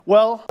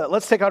Well,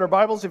 let's take out our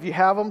Bibles if you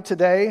have them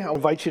today. I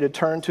invite you to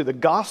turn to the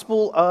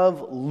Gospel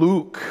of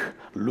Luke,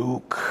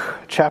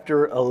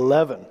 chapter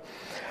 11.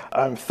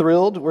 I'm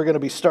thrilled. We're going to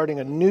be starting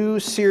a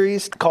new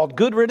series called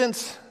Good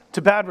Riddance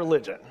to Bad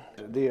Religion.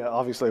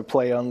 Obviously, a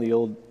play on the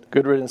old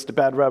Good Riddance to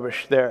Bad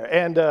Rubbish there.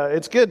 And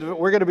it's good.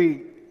 We're going to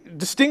be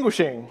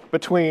distinguishing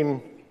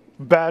between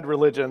bad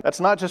religion. That's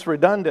not just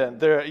redundant.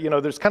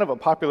 There's kind of a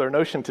popular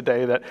notion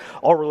today that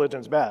all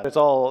religion's bad. It's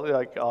all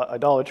like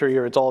idolatry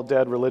or it's all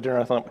dead religion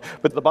or something.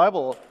 But the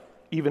Bible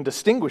even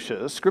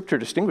Scripture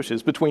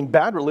distinguishes between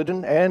bad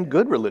religion and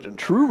good religion,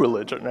 true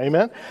religion.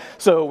 Amen.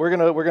 So we're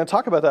gonna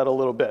talk about that a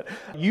little bit.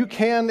 You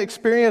can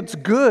experience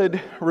good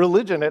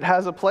religion. It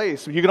has a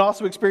place. You can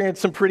also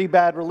experience some pretty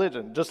bad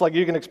religion, just like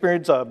you can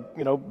experience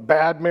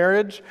bad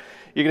marriage.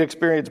 You can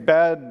experience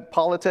bad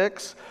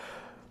politics,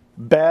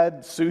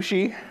 bad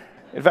sushi.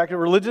 In fact,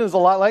 religion is a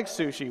lot like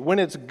sushi. When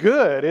it's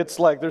good, it's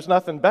like there's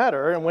nothing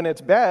better, and when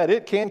it's bad,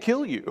 it can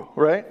kill you,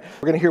 right?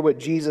 We're going to hear what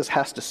Jesus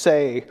has to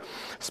say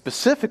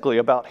specifically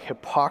about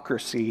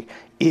hypocrisy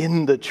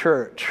in the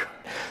church.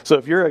 So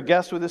if you're a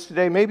guest with us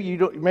today, maybe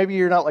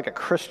you're not like a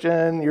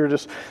Christian, you're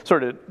just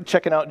sort of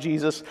checking out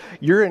Jesus,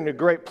 you're in a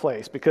great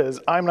place because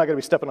I'm not going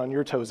to be stepping on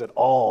your toes at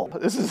all.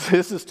 This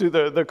is to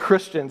the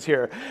Christians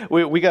here.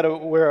 We got to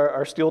wear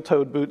our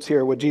steel-toed boots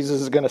here, what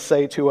Jesus is going to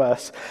say to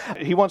us.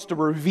 He wants to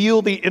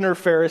reveal the inner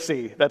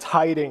Pharisee that's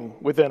hiding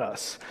within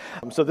us.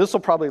 So this will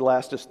probably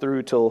last us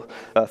through till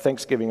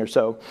Thanksgiving or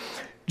so.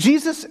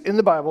 Jesus in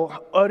the Bible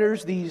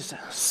utters these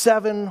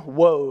 7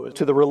 woes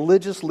to the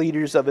religious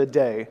leaders of a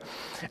day.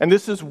 And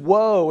this is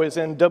woe as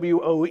in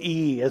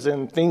W-O-E, as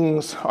in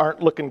things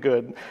aren't looking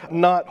good.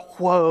 Not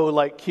whoa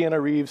like Keanu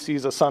Reeves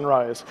sees a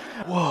sunrise.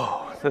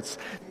 Whoa,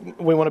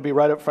 we want to be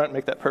right up front and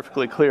make that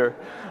perfectly clear.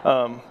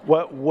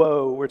 What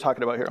woe we're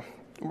talking about here.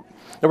 Now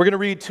we're going to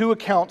read 2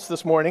 accounts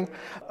this morning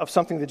of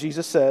something that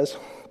Jesus says,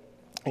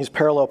 these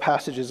parallel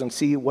passages, and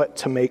see what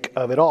to make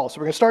of it all. So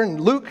we're going to start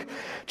in Luke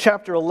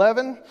chapter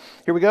 11.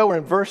 Here we go. We're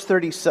in verse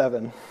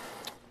 37.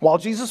 While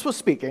Jesus was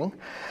speaking,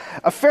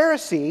 a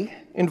Pharisee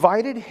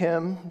invited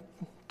him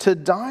to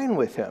dine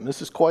with him.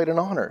 This is quite an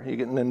honor. You're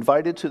getting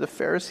invited to the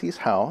Pharisee's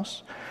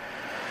house.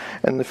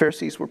 And the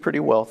Pharisees were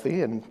pretty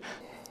wealthy, and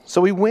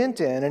so he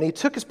went in, and he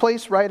took his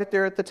place right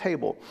there at the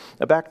table.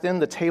 Now, back then,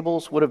 the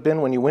tables would have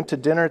been, when you went to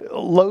dinner, a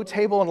low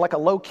table and like a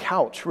low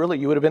couch, really.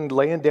 You would have been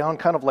laying down,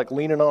 kind of like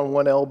leaning on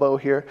one elbow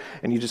here,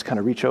 and you just kind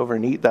of reach over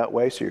and eat that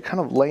way. So you're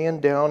kind of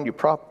laying down, you're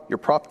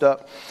propped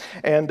up.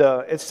 And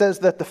it says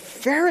that the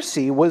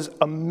Pharisee was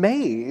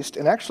amazed,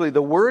 and actually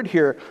the word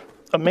here,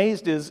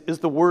 amazed, is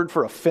the word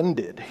for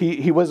offended.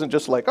 He wasn't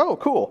just like, oh,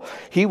 cool.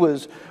 He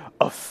was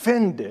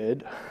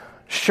offended,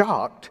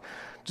 shocked,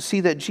 to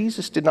see that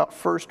Jesus did not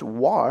first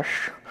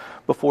wash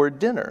before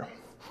dinner.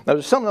 Now,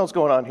 there's something else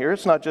going on here.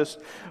 It's not just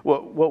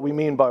what we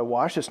mean by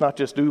wash. It's not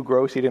just, ooh,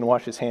 gross, he didn't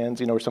wash his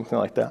hands, or something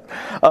like that.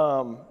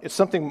 It's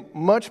something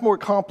much more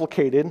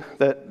complicated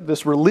that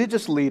this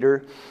religious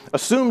leader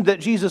assumed that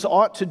Jesus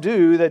ought to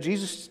do, that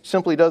Jesus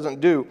simply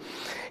doesn't do.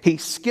 He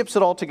skips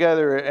it all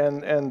together,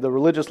 and the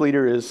religious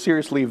leader is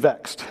seriously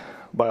vexed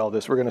by all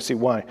this. We're going to see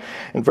why.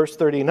 In verse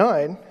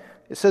 39,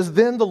 it says,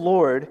 "Then the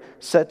Lord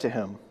said to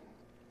him,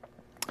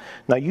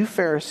 now you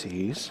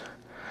Pharisees,"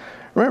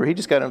 remember, he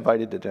just got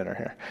invited to dinner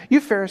here.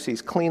 "You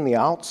Pharisees clean the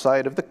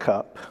outside of the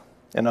cup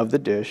and of the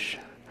dish,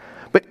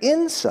 but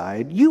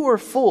inside you are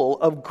full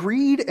of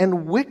greed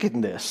and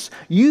wickedness.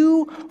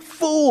 You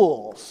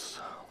fools."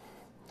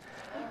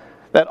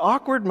 That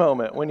awkward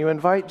moment when you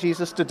invite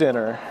Jesus to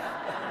dinner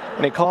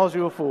and he calls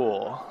you a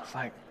fool. It's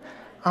like,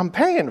 I'm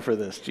paying for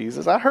this,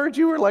 Jesus. I heard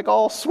you were like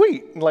all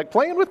sweet and like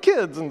playing with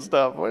kids and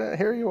stuff. Well,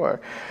 here you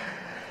are.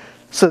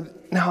 So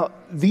now,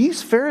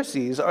 these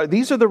Pharisees,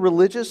 these are the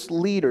religious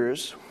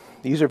leaders.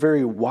 These are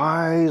very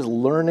wise,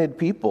 learned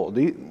people.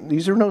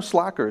 These are no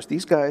slackers.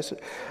 These guys,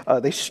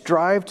 they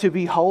strive to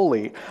be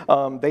holy.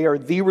 They are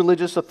the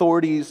religious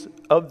authorities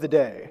of the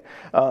day.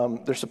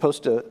 They're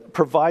supposed to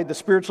provide the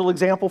spiritual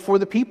example for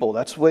the people.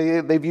 That's the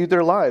way they viewed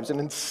their lives. And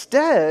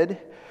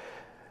instead,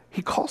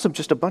 he calls them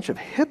just a bunch of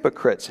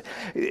hypocrites.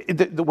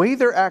 The way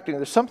they're acting,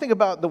 there's something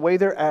about the way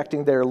they're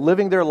acting, they're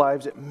living their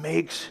lives, it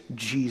makes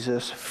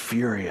Jesus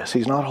furious.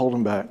 He's not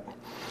holding back.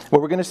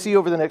 What we're going to see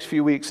over the next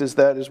few weeks is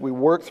that as we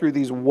work through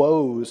these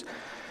woes,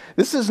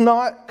 this is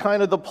not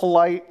kind of the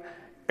polite,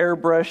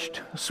 airbrushed,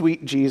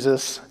 sweet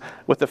Jesus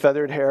with the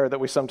feathered hair that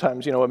we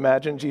sometimes,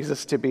 imagine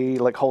Jesus to be,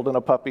 like holding a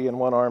puppy in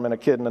one arm and a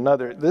kid in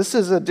another. This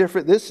is a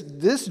different, this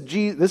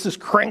is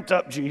cranked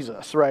up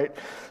Jesus, right?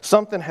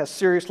 Something has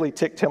seriously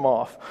ticked him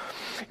off.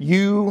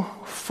 You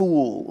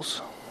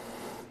fools.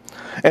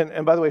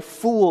 And by the way,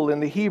 fool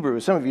in the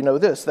Hebrew, some of you know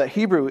this, that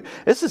Hebrew,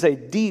 this is a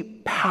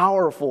deep,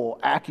 powerful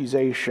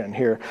accusation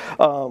here.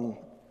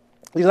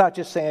 He's not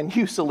just saying,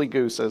 you silly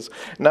gooses.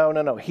 No.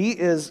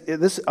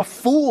 A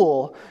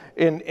fool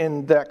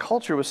in that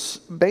culture was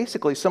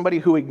basically somebody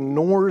who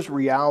ignores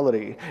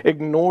reality,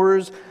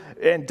 ignores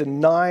and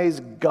denies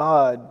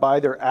God by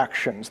their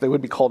actions, they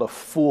would be called a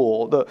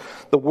fool.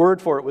 The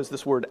word for it was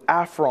this word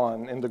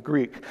aphron in the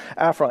Greek.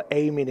 Aphron,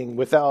 a meaning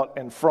without,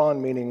 and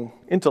phron meaning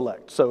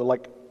intellect. So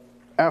like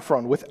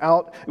aphron,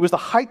 without, it was the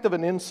height of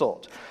an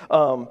insult.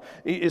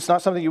 It's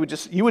not something you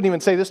wouldn't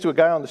even say this to a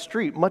guy on the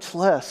street, much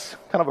less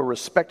kind of a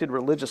respected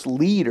religious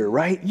leader,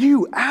 right?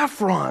 You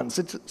aphrons.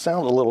 It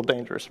sounds a little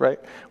dangerous, right,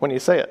 when you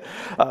say it.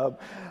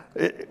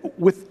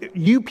 With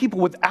you people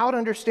without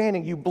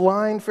understanding, you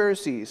blind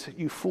Pharisees,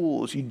 you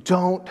fools, you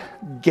don't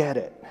get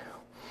it.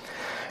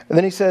 And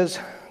then he says,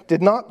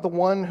 did not the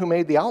one who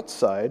made the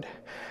outside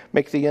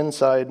make the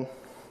inside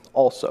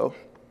also?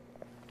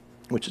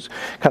 Which is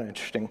kind of an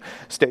interesting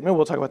statement.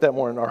 We'll talk about that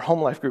more in our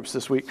home life groups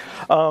this week.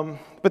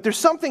 But there's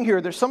something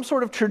here. There's some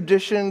sort of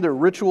tradition, the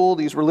ritual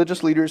these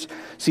religious leaders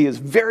see as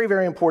very,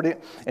 very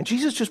important. And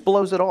Jesus just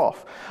blows it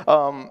off.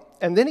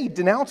 And then he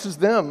denounces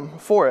them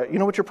for it. You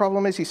know what your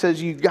problem is? He says,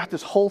 you got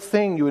this whole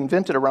thing you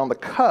invented around the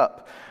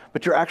cup,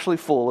 but you're actually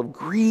full of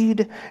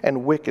greed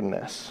and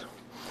wickedness.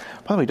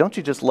 By the way, don't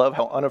you just love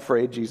how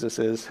unafraid Jesus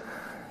is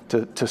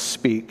to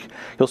speak?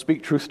 He'll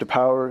speak truth to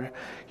power,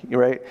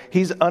 right?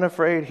 He's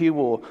unafraid. He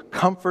will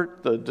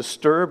comfort the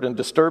disturbed and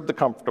disturb the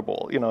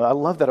comfortable. You know, I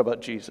love that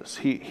about Jesus.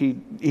 He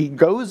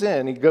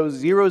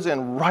zeroes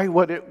in right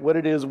what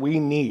it is we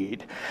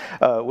need,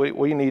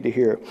 we need to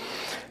hear.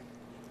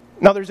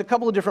 Now, there's a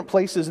couple of different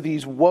places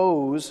these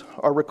woes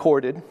are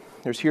recorded.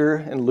 There's here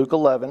in Luke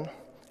 11.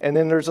 And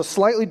then there's a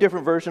slightly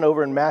different version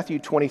over in Matthew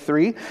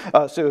 23.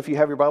 So if you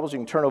have your Bibles, you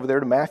can turn over there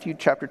to Matthew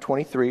chapter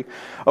 23.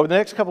 Over the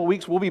next couple of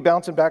weeks, we'll be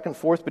bouncing back and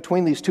forth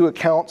between these two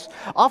accounts.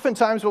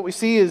 Oftentimes what we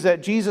see is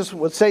that Jesus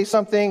would say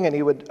something and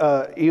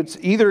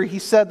either he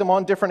said them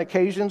on different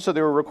occasions, so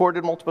they were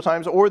recorded multiple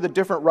times, or the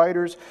different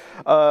writers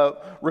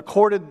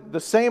recorded the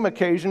same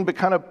occasion but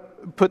kind of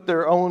put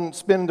their own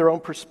spin, their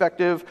own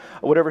perspective,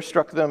 whatever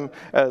struck them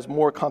as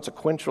more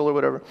consequential or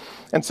whatever.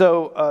 And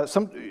so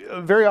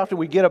very often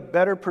we get a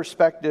better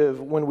perspective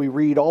when we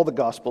read all the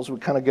Gospels. We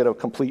kind of get a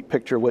complete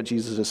picture of what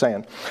Jesus is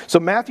saying. So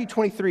Matthew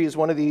 23 is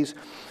one of these,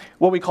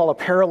 what we call a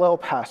parallel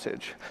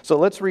passage. So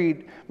let's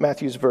read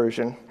Matthew's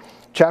version.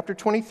 Chapter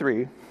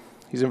 23,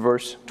 he's in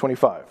verse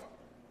 25.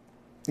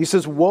 He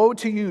says, "Woe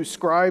to you,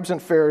 scribes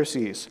and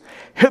Pharisees,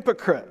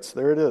 hypocrites,"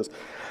 there it is,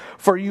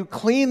 "for you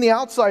clean the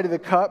outside of the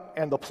cup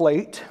and the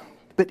plate,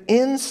 but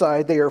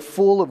inside they are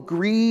full of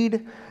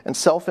greed and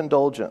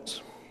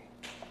self-indulgence."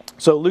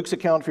 So Luke's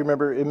account, if you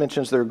remember, it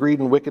mentions their greed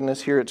and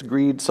wickedness. Here it's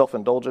greed,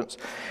 self-indulgence.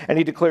 And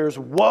he declares,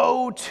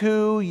 "Woe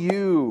to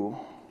you."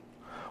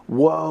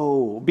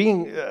 Woe.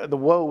 The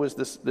woe was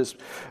this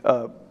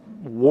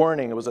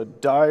warning. It was a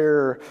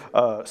dire,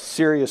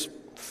 serious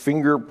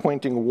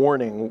finger-pointing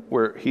warning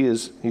where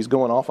he's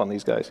going off on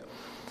these guys.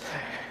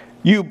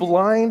 "You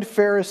blind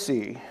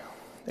Pharisee."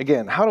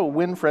 Again, how to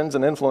win friends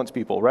and influence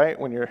people, right?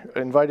 When you're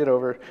invited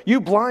over.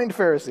 "You blind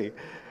Pharisee,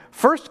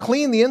 first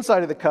clean the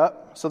inside of the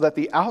cup so that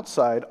the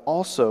outside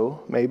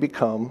also may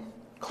become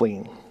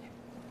clean."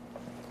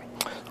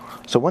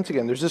 So once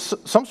again, there's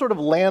some sort of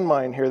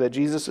landmine here that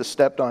Jesus has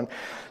stepped on.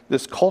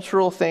 This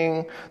cultural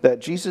thing that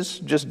Jesus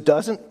just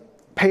doesn't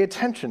pay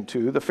attention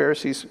to, the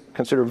Pharisees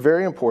consider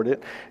very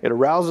important. It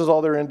arouses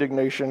all their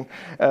indignation,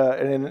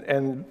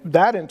 and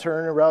that in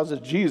turn arouses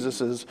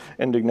Jesus'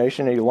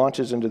 indignation, and he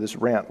launches into this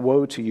rant,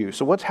 "Woe to you."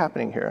 So what's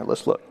happening here?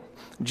 Let's look.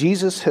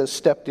 Jesus has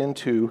stepped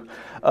into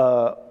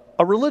a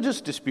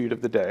religious dispute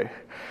of the day.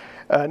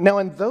 Now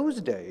in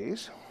those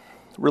days,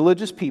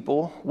 religious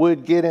people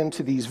would get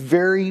into these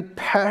very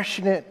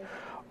passionate,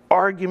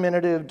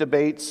 argumentative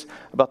debates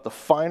about the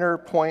finer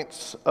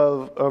points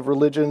of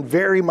religion,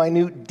 very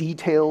minute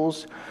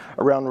details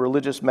around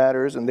religious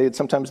matters, and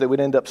sometimes they would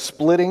end up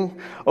splitting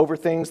over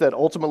things that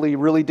ultimately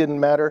really didn't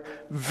matter.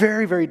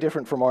 Very, very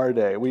different from our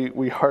day.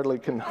 We hardly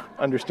can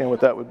understand what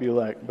that would be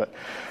like, but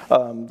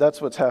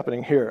that's what's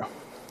happening here.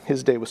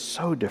 His day was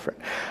so different.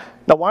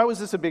 Now, why was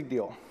this a big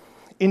deal?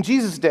 In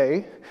Jesus'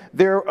 day,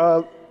 there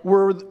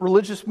were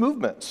religious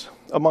movements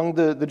among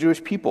the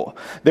Jewish people.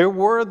 There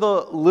were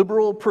the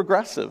liberal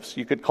progressives,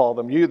 you could call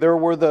them. There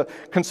were the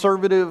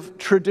conservative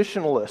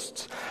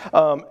traditionalists.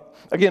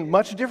 Again,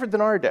 much different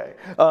than our day.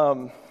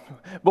 But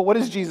what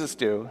does Jesus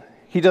do?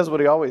 He does what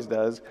he always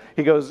does.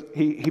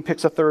 He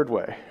picks a third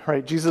way,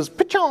 right? Jesus,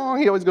 pa-chong,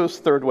 he always goes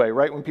third way,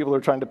 right, when people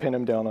are trying to pin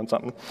him down on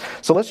something.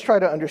 So let's try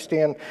to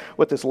understand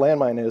what this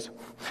landmine is.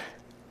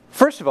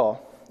 First of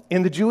all,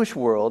 in the Jewish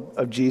world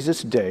of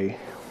Jesus' day,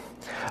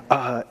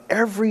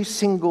 every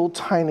single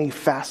tiny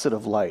facet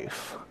of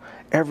life,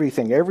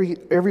 everything,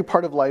 every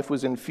part of life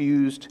was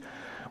infused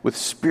with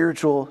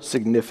spiritual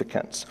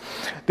significance.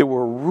 There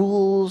were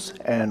rules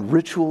and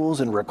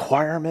rituals and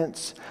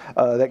requirements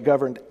that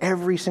governed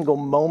every single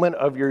moment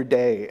of your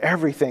day,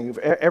 everything,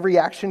 every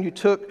action you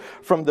took,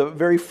 from the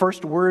very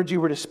first words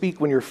you were to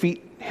speak when your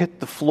feet hit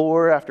the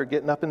floor after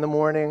getting up in the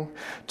morning,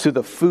 to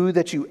the food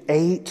that you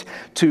ate,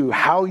 to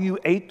how you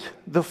ate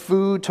the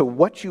food, to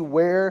what you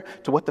wear,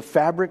 to what the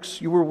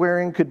fabrics you were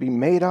wearing could be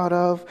made out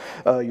of,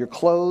 your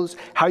clothes,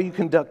 how you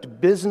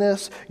conduct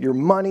business, your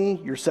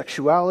money, your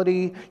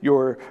sexuality,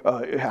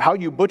 how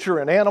you butcher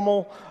an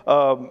animal,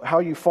 how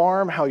you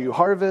farm, how you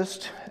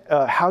harvest,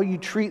 how you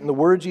treat and the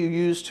words you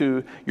use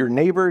to your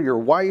neighbor, your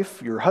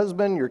wife, your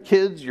husband, your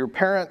kids, your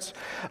parents,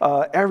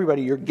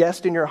 everybody, your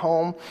guest in your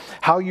home,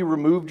 how you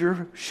removed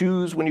your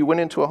shoes when you went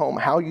into a home,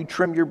 how you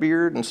trim your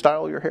beard and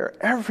style your hair.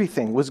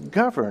 Everything was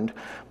governed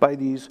by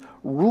these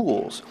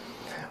rules.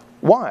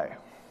 Why?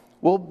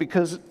 Well,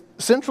 because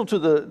central to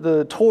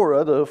the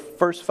Torah, the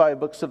first 5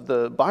 books of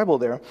the Bible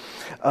there,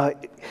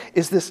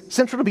 is this,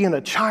 central to being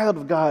a child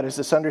of God is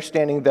this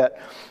understanding that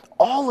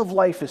all of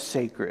life is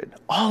sacred.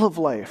 All of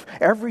life.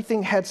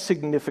 Everything had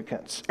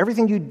significance.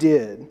 Everything you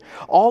did.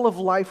 All of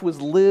life was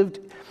lived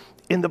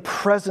in the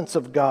presence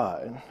of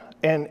God.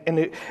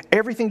 And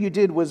everything you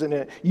did was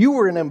you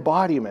were an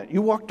embodiment.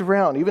 You walked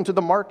around, even to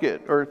the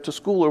market or to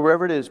school or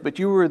wherever it is, but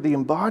you were the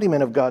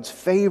embodiment of God's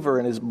favor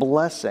and His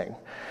blessing.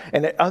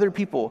 And that other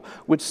people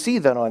would see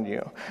that on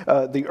you.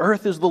 The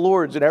earth is the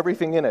Lord's and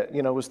everything in it,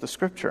 was the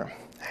scripture.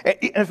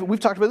 And we've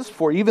talked about this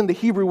before. Even the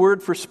Hebrew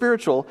word for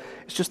spiritual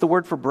is just the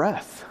word for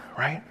breath.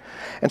 Right?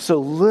 And so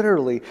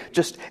literally,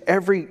 just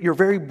your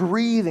very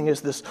breathing is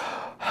this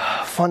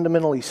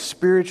fundamentally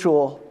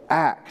spiritual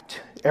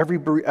act. Every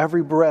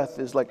breath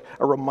is like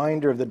a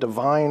reminder of the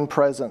divine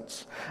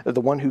presence, of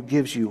the one who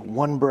gives you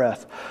one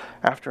breath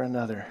after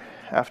another,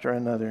 after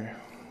another.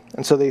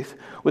 And so they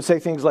would say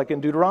things like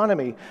in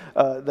Deuteronomy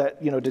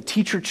that, to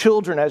teach your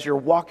children as you're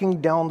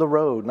walking down the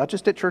road, not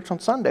just at church on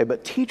Sunday,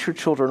 but teach your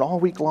children all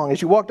week long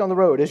as you walk down the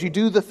road, as you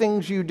do the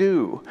things you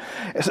do.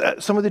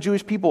 Some of the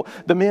Jewish people,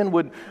 the men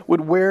would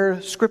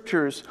wear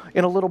scriptures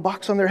in a little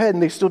box on their head,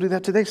 and they still do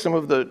that today. Some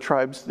of the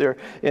tribes there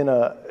in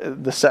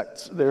the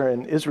sects there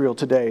in Israel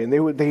today,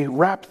 and they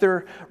wrap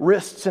their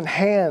wrists and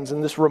hands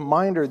in this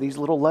reminder, these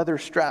little leather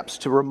straps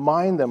to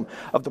remind them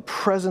of the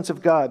presence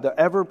of God, the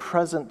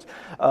ever-present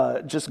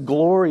just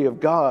glory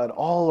of God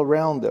all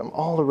around them,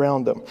 all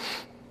around them.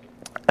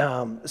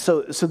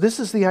 So this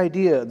is the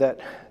idea that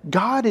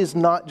God is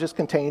not just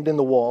contained in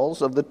the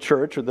walls of the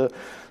church or the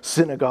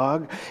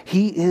synagogue.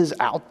 He is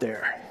out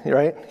there,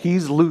 right?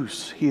 He's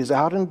loose. He is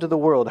out into the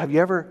world. Have you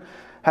ever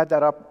had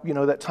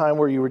that time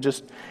where you were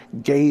just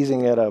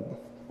gazing at a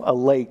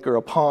lake or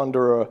a pond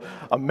or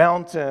a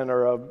mountain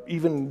or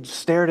even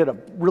stared at a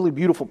really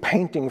beautiful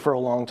painting for a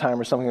long time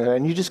or something like that,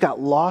 and you just got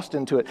lost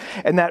into it.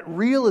 And that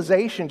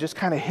realization just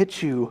kind of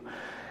hits you,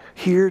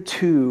 here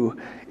too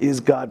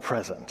is God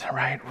present,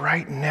 right?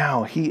 Right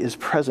now, He is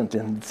present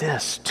in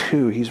this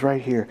too. He's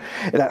right here.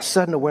 And that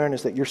sudden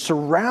awareness that you're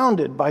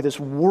surrounded by this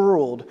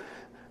world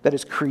that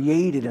is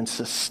created and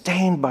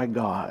sustained by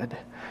God,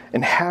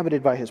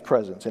 inhabited by His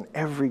presence in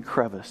every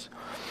crevice.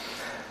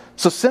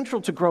 So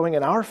central to growing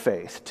in our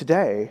faith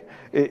today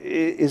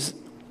is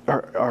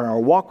our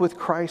walk with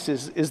Christ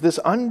is this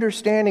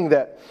understanding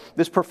that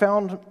this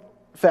profound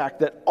fact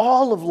that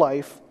all of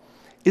life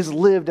is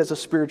lived as a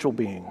spiritual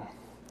being.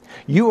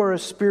 You are a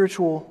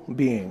spiritual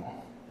being.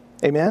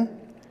 Amen?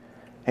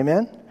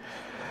 Amen?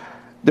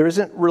 There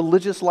isn't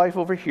religious life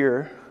over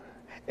here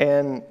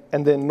and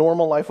then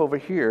normal life over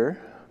here,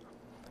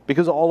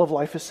 because all of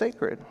life is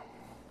sacred.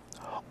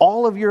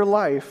 All of your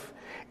life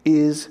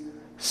is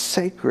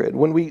sacred.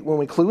 When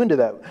we clue into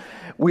that,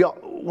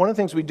 one of the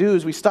things we do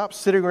is we stop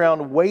sitting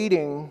around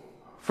waiting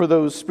for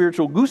those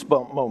spiritual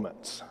goosebump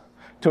moments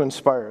to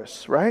inspire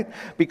us, right?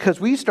 Because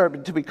we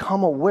start to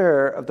become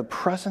aware of the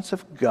presence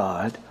of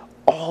God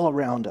all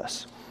around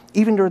us,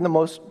 even during the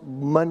most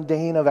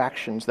mundane of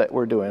actions that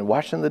we're doing,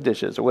 washing the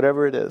dishes or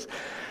whatever it is.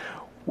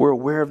 We're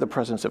aware of the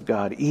presence of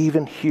God.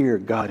 Even here,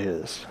 God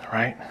is,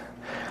 right?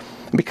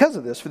 And because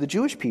of this, for the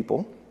Jewish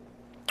people,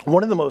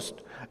 one of the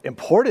most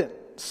important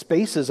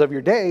spaces of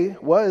your day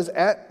was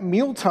at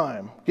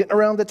mealtime, getting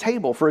around the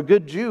table. For a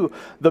good Jew,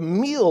 the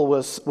meal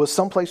was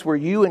someplace where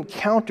you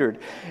encountered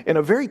in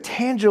a very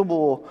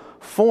tangible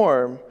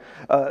form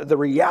the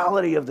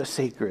reality of the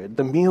sacred.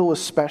 The meal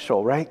was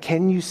special, right?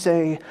 Can you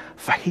say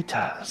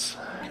fajitas?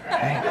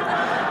 Right?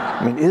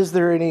 I mean, is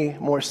there any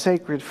more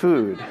sacred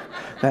food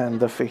than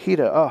the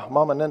fajita? Oh,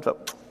 Mama Ninfa,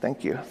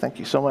 thank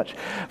you so much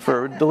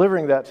for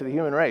delivering that to the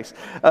human race.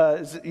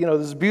 This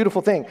is a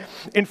beautiful thing.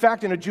 In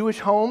fact, in a Jewish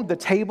home, the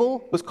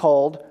table was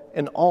called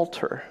an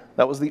altar.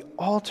 That was the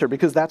altar,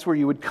 because that's where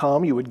you would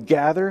come, you would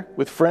gather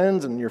with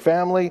friends and your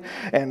family,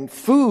 and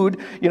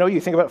food, you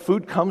think about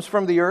food comes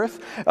from the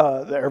earth.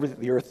 The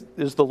earth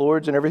is the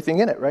Lord's and everything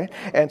in it, right?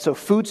 And so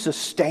food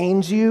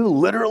sustains you,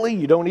 literally.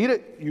 You don't eat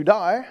it, you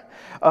die.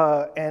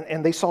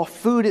 And they saw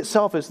food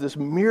itself as this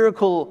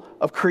miracle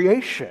of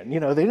creation. They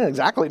didn't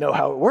exactly know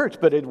how it worked,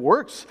 but it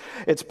works.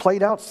 It's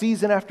played out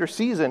season after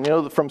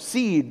season, from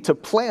seed to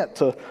plant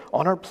to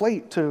on our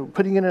plate to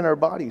putting it in our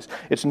bodies.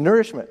 It's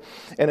nourishment.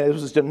 And it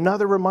was just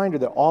another reminder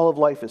that all of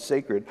life is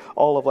sacred.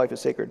 All of life is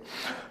sacred.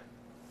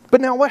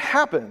 But now what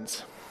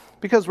happens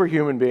because we're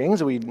human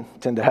beings, we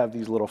tend to have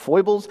these little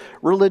foibles.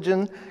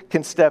 Religion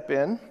can step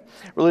in.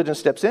 Religion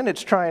steps in.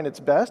 It's trying its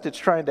best. It's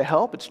trying to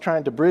help. It's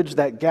trying to bridge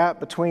that gap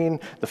between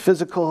the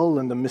physical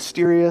and the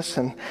mysterious.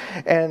 And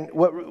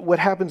what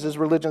happens is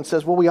religion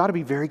says, well, we ought to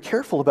be very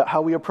careful about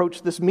how we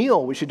approach this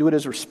meal. We should do it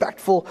as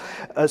respectful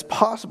as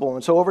possible.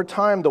 And so over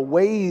time, the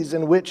ways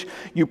in which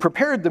you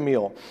prepared the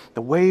meal,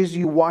 the ways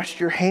you washed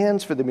your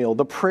hands for the meal,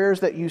 the prayers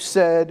that you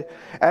said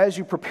as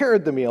you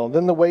prepared the meal,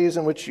 then the ways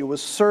in which it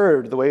was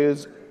served, the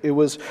ways it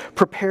was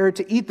prepared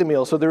to eat the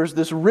meal. So there's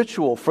this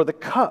ritual for the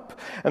cup,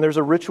 and there's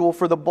a ritual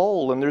for the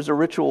bowl, and there's a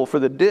ritual for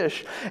the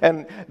dish.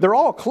 And they're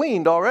all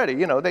cleaned already.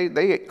 You know,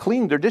 they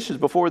cleaned their dishes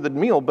before the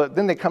meal, but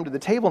then they come to the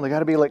table and they got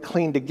to be like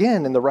cleaned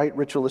again in the right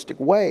ritualistic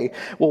way.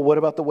 Well, what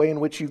about the way in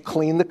which you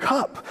clean the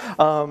cup?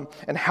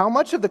 And how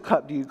much of the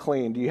cup do you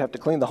clean? Do you have to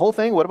clean the whole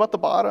thing? What about the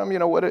bottom? You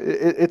know,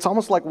 it's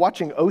almost like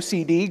watching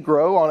OCD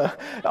grow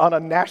on a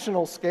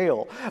national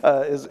scale.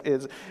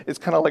 Is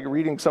kind of like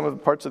reading some of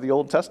the parts of the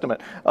Old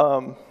Testament.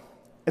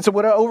 And so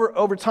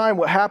over time,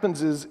 what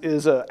happens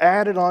is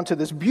added onto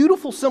this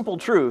beautiful, simple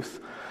truth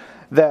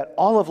that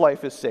all of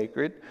life is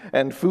sacred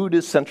and food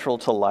is central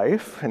to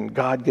life, and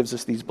God gives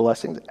us these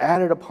blessings.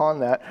 Added upon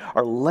that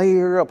are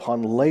layer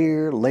upon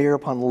layer, layer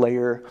upon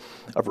layer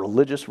of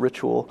religious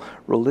ritual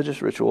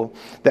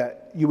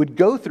that you would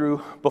go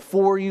through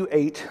before you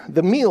ate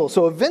the meal.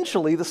 So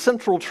eventually, the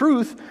central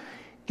truth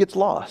gets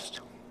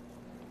lost.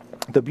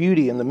 The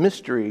beauty and the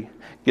mystery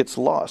gets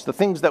lost. The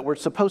things that were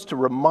supposed to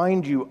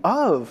remind you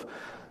of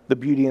the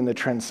beauty and the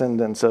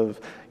transcendence of,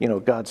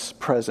 God's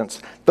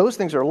presence, those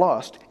things are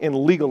lost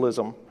in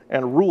legalism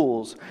and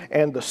rules,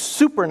 and the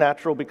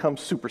supernatural becomes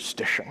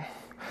superstition.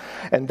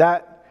 And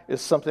that is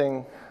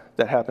something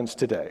that happens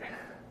today,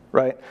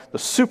 right? The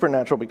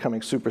supernatural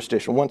becoming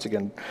superstition once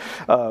again.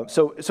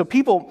 So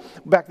people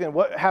back then,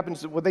 what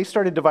happens when they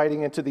started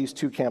dividing into these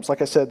two camps?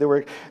 Like I said, there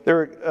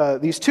were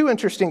these two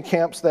interesting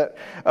camps that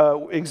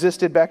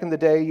existed back in the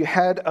day. You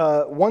had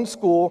one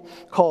school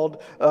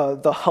called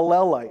the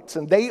Hillelites,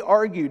 and they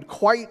argued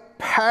quite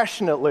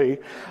passionately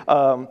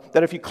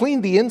that if you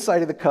clean the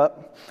inside of the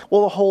cup,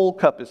 well, the whole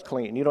cup is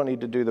clean. You don't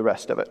need to do the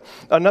rest of it.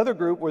 Another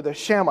group were the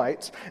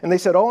Shammaites, and they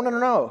said, oh,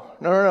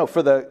 no.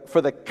 For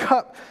the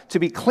cup to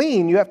be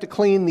clean, you have to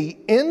clean the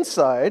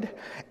inside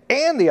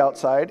and the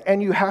outside,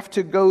 and you have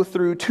to go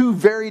through two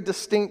very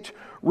distinct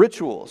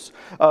rituals.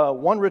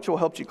 One ritual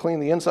helped you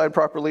clean the inside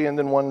properly, and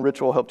then one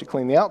ritual helped you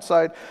clean the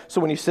outside. So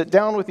when you sit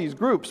down with these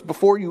groups,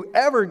 before you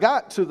ever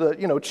got to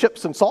the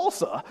chips and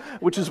salsa,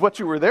 which is what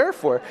you were there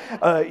for,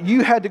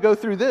 you had to go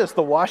through this,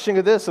 the washing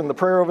of this, and the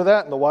prayer over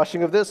that, and the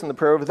washing of this, and the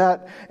prayer over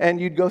that, and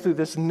you'd go through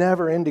this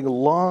never-ending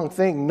long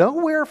thing,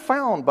 nowhere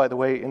found, by the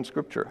way, in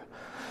Scripture.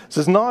 This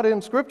is not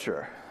in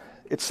Scripture.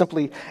 It's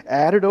simply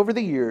added over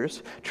the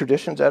years,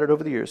 traditions added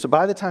over the years. So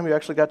by the time you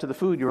actually got to the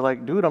food, you were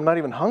like, dude, I'm not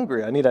even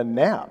hungry. I need a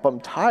nap. I'm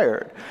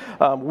tired.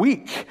 I'm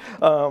weak.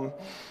 And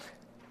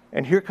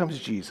here comes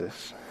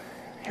Jesus.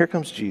 Here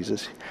comes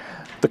Jesus,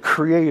 the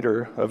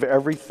creator of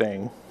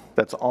everything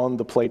that's on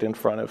the plate in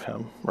front of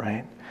him,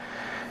 right?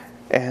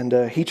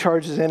 And he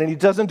charges in, and he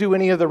doesn't do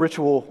any of the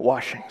ritual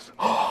washings.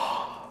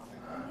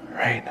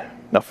 Right?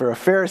 Now, for a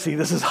Pharisee,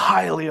 this is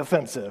highly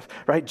offensive,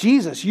 right?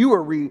 Jesus, you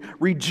are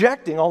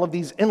rejecting all of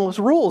these endless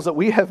rules that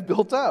we have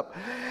built up.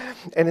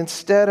 And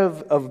instead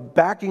of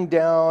backing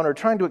down or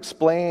trying to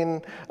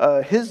explain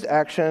his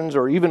actions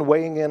or even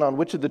weighing in on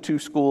which of the two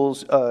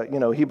schools,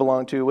 he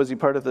belonged to, was he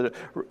part of the,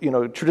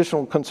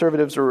 traditional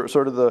conservatives or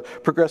sort of the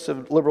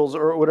progressive liberals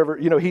or whatever,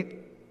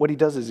 what he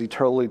does is he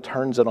totally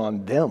turns it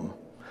on them.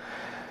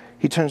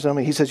 He turns on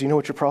me. He says, you know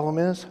what your problem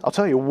is? I'll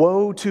tell you,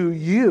 woe to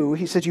you.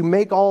 He says, you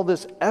make all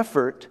this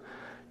effort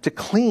to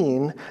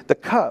clean the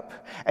cup,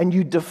 and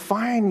you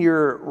define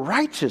your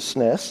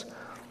righteousness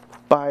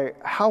by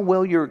how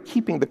well you're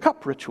keeping the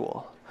cup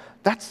ritual.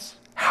 That's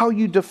how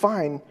you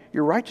define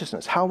your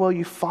righteousness, how well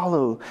you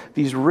follow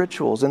these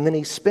rituals. And then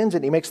he spins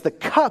it. He makes the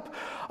cup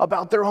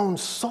about their own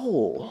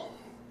soul.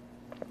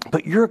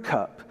 But your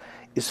cup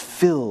is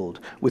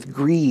filled with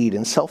greed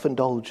and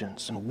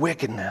self-indulgence and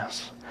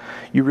wickedness.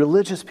 You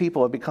religious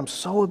people have become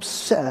so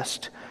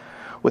obsessed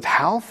with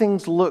how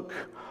things look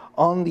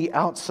on the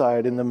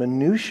outside and the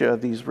minutiae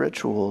of these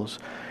rituals.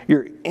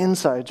 Your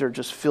insides are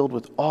just filled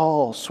with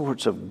all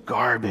sorts of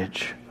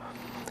garbage.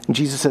 And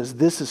Jesus says,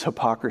 this is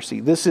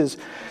hypocrisy. This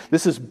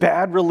is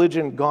bad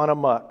religion gone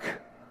amok.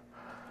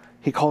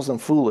 He calls them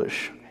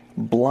foolish,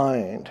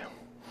 blind.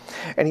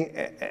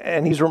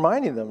 And he's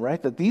reminding them,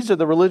 right, that these are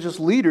the religious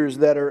leaders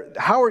that are,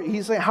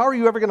 he's saying, how are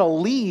you ever going to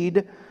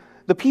lead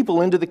the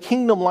people into the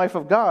kingdom life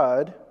of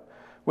God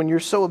when you're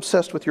so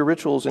obsessed with your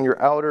rituals and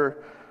your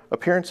outer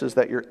appearances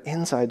that your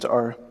insides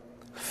are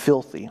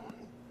filthy?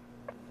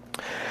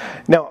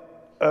 Now,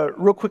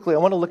 real quickly, I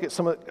want to look at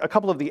a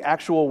couple of the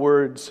actual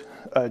words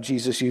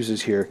Jesus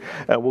uses here.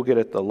 We'll get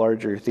at the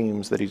larger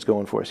themes that he's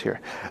going for us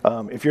here.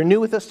 If you're new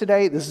with us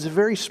today, this is a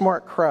very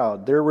smart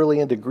crowd. They're really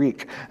into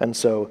Greek, and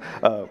so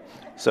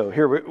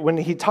here, when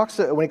he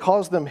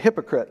calls them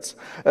hypocrites,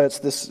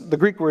 the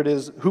Greek word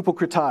is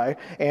hypocritai,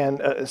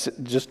 and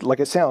just like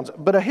it sounds.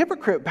 But a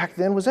hypocrite back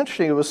then was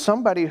interesting. It was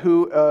somebody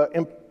who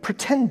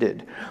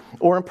pretended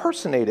or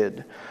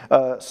impersonated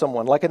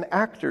someone, like an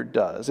actor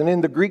does. And in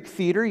the Greek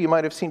theater, you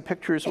might have seen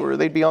pictures where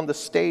they'd be on the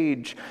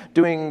stage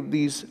doing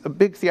these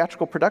big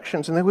theatrical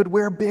productions, and they would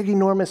wear big,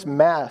 enormous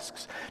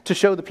masks to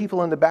show the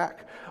people in the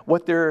back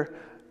what their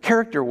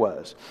character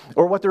was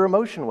or what their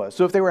emotion was.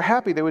 So if they were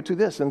happy, they would do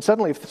this. And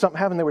suddenly, if something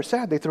happened, they were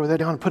sad, they'd throw that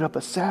down and put up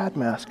a sad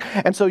mask.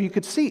 And so you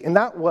could see, and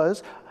that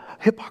was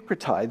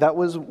hypocritai. That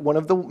was one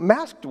of the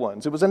masked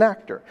ones. It was an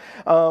actor.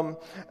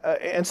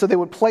 And so they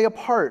would play a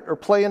part or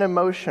play an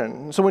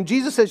emotion. So when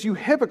Jesus says, you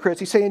hypocrites,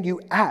 he's saying you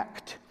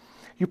act,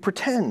 you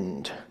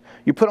pretend,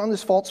 you put on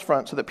this false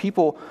front so that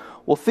people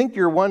will think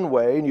you're one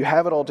way and you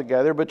have it all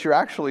together, but you're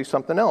actually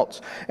something else.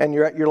 And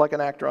you're like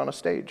an actor on a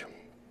stage.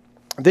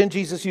 Then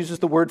Jesus uses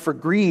the word for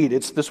greed.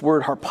 It's this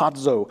word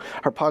harpazo,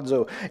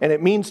 and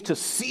it means to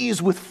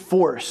seize with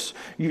force.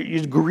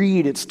 You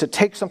greed, it's to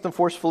take something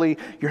forcefully.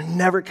 You're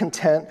never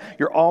content.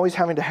 You're always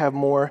having to have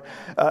more.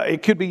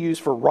 It could be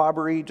used for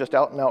robbery, just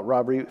out and out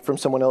robbery from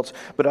someone else,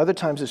 but other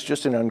times it's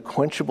just an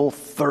unquenchable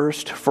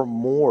thirst for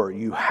more.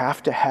 You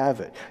have to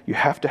have it. You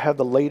have to have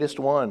the latest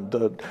one.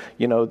 The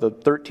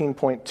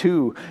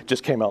 13.2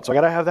 just came out, so I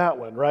got to have that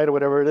one, right, or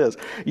whatever it is.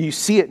 You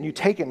see it and you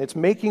take it, and it's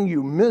making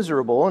you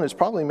miserable, and it's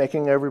probably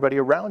making everybody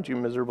around you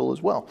miserable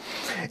as well.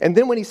 And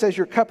then when he says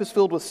your cup is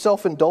filled with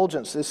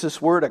self-indulgence, it's this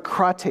word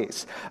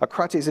akrates,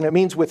 and it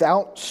means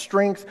without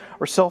strength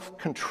or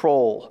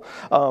self-control.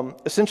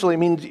 Essentially, it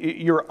means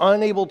you're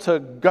unable to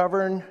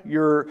govern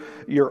your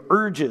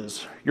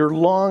urges, your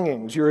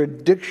longings, your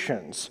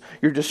addictions,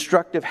 your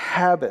destructive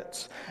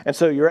habits. And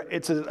so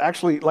it's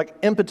actually like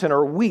impotent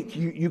or weak.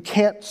 You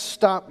can't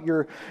stop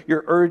your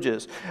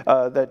urges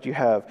that you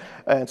have.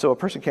 And so a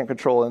person can't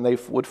control, and they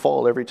would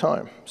fall every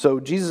time. So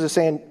Jesus is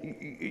saying,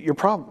 your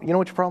problem, you know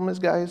what your problem is,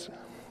 guys?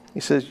 He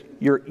says,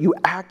 you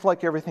act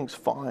like everything's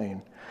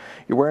fine.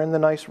 You're wearing the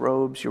nice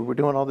robes. You're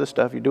doing all this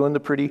stuff. You're doing the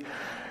pretty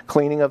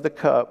cleaning of the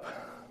cup.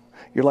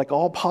 You're like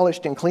all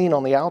polished and clean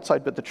on the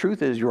outside, but the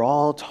truth is you're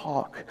all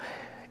talk.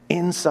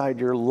 Inside,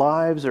 your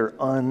lives are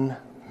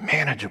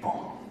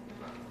unmanageable.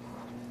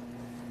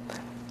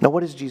 Now,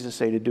 what does Jesus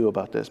say to do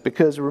about this?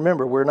 Because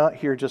remember, we're not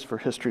here just for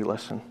history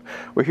lesson.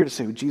 We're here to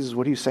say, Jesus,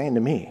 what are you saying to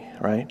me,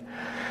 right?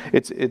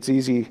 It's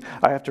easy.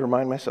 I have to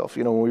remind myself,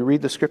 when we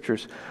read the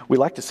scriptures, we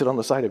like to sit on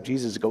the side of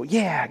Jesus and go,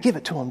 yeah, give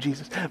it to him,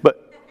 Jesus.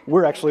 But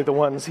we're actually the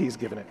ones he's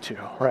given it to,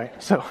 right?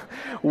 So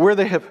we're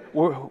the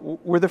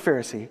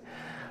Pharisee.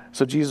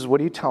 So Jesus, what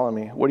are you telling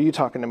me? What are you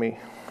talking to me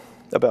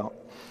about?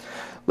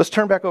 Let's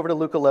turn back over to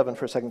Luke 11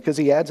 for a second, because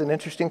he adds an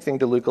interesting thing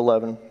to Luke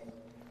 11.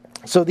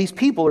 So these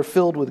people are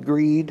filled with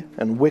greed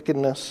and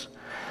wickedness.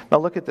 Now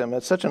look at them.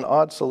 It's such an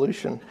odd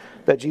solution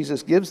that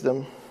Jesus gives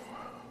them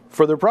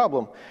for their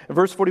problem. In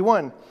verse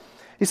 41,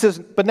 he says,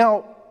 but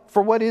now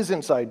for what is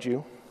inside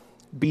you,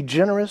 be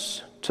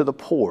generous to the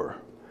poor,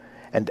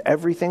 and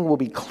everything will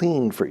be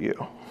clean for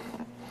you.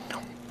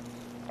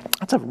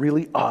 That's a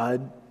really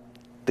odd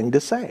thing to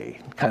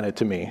say, kind of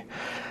to me.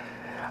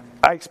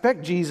 I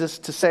expect Jesus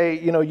to say,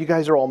 you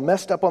guys are all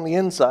messed up on the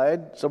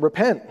inside, so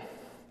repent.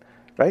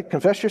 Right?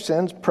 Confess your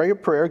sins, pray a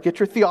prayer, get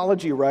your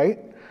theology right,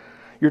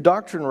 your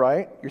doctrine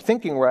right, your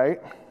thinking right.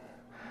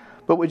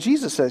 But what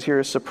Jesus says here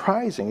is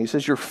surprising. He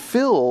says, you're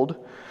filled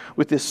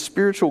with this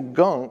spiritual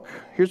gunk.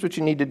 Here's what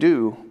you need to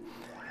do.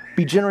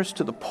 Be generous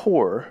to the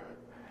poor,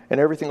 and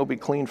everything will be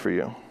clean for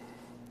you.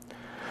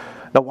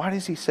 Now, why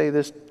does he say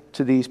this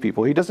to these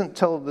people? He doesn't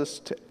tell this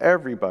to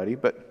everybody,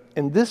 but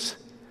in this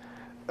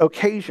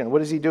occasion,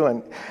 what is he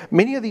doing?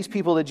 Many of these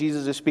people that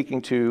Jesus is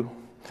speaking to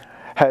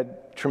had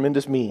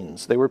tremendous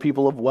means. They were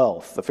people of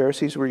wealth. The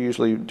Pharisees were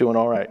usually doing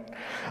all right.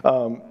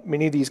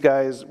 Many of these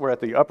guys were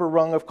at the upper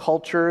rung of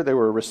culture. They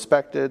were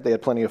respected. They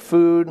had plenty of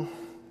food.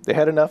 They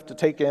had enough to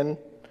take in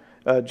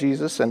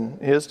Jesus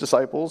and his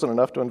disciples, and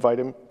enough to invite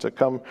him to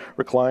come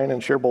recline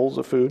and share bowls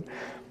of food.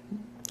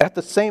 At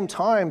the same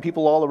time,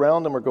 people all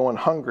around them are going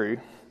hungry.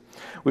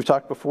 We've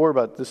talked before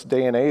about this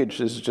day and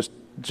age is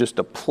just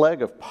a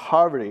plague of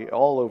poverty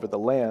all over the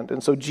land.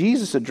 And so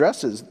Jesus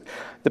addresses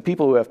the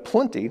people who have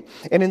plenty.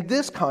 And in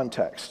this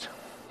context,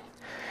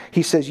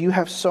 he says, you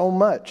have so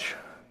much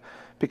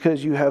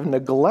because you have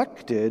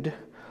neglected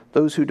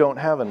those who don't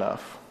have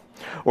enough.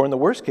 Or in the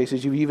worst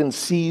cases, you've even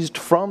seized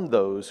from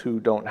those who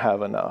don't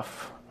have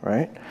enough,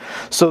 right?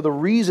 So the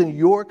reason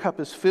your cup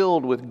is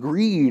filled with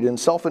greed and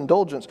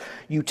self-indulgence,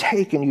 you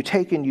take and you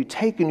take and you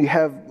take and you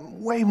have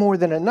way more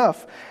than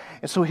enough.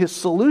 And so his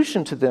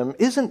solution to them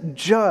isn't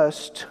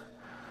just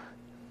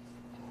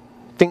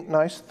think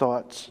nice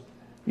thoughts,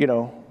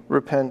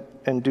 repent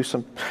and do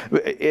some.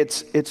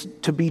 It's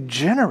to be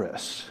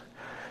generous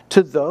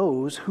to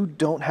those who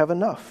don't have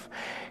enough.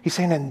 He's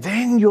saying, and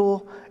then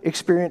you'll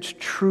experience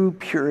true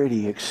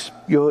purity.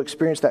 You'll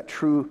experience that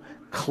true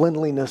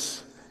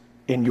cleanliness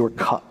in your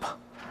cup,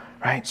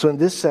 right? So in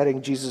this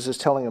setting, Jesus is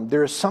telling them,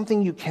 there is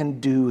something you can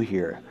do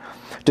here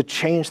to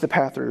change the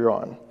path that you're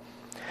on.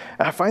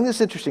 And I find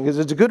this interesting because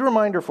it's a good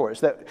reminder for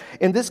us that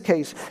in this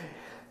case,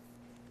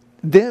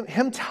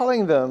 him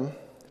telling them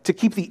to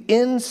keep the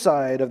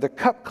inside of the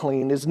cup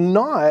clean is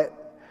not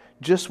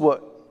just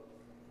what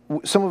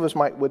some of us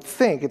would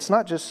think. It's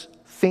not just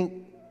think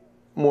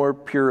more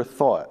pure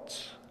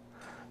thoughts.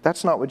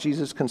 That's not what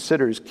Jesus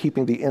considers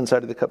keeping the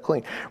inside of the cup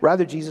clean.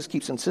 Rather, Jesus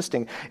keeps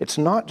insisting it's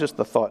not just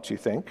the thoughts you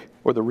think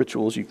or the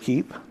rituals you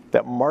keep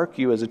that mark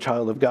you as a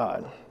child of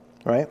God,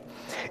 right?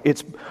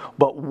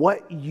 But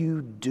what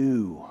you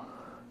do,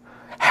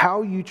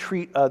 how you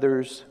treat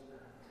others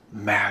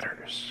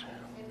matters.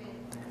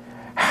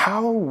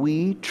 How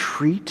we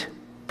treat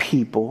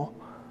people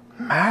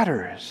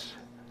matters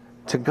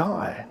to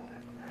God.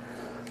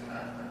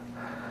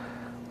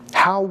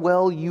 How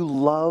well you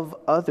love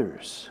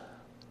others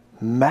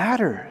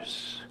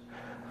matters,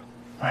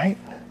 right?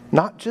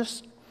 Not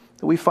just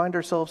that we find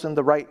ourselves in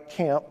the right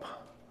camp,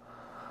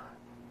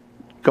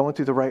 going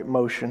through the right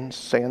motions,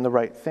 saying the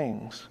right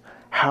things.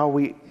 How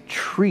we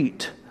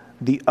treat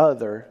the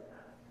other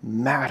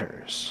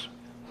matters.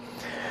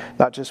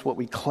 Not just what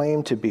we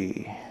claim to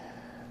be,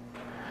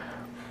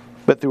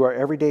 but through our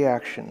everyday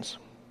actions,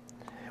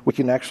 we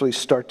can actually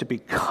start to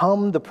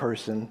become the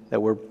person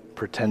that we're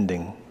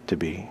pretending to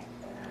be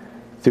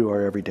through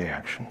our everyday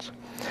actions.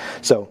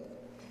 So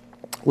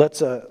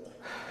let's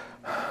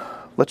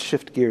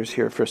shift gears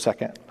here for a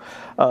second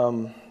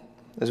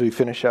as we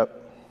finish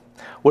up.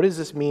 What does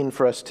this mean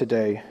for us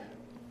today?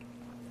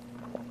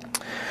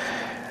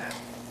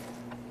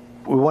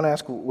 We want to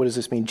ask, what does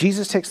this mean?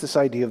 Jesus takes this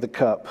idea of the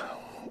cup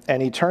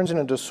and he turns it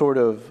into sort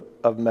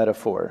of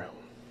metaphor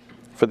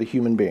for the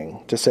human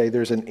being to say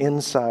there's an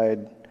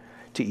inside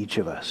to each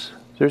of us.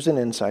 There's an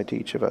inside to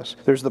each of us.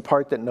 There's the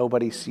part that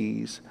nobody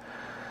sees,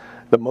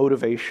 the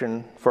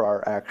motivation for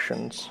our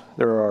actions.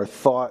 There are our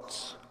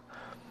thoughts.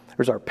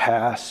 There's our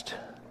past,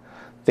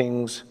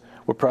 things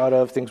we're proud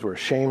of, things we're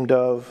ashamed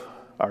of,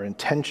 our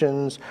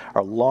intentions,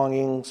 our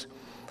longings,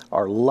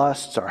 our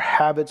lusts, our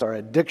habits, our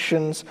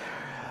addictions,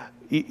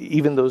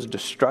 even those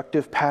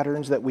destructive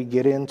patterns that we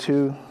get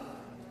into.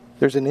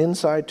 There's an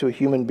inside to a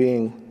human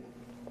being.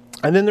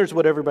 And then there's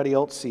what everybody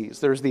else sees.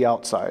 There's the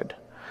outside.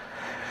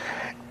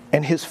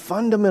 And his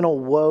fundamental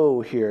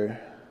woe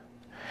here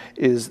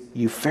is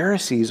you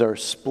Pharisees are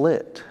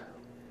split.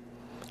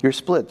 You're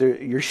split.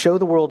 You show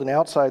the world an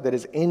outside that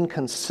is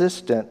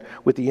inconsistent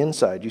with the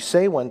inside. You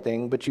say one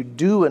thing, but you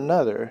do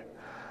another.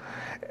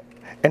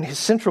 And his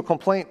central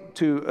complaint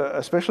to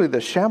especially the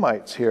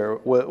Shamites here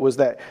was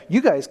that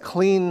you guys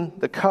clean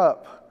the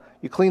cup,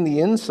 you clean the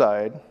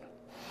inside,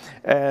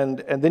 and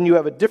then you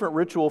have a different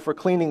ritual for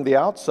cleaning the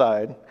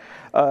outside.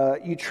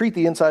 You treat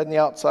the inside and the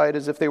outside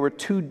as if they were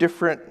two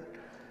different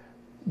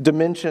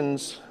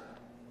dimensions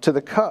to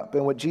the cup.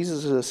 And what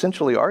Jesus is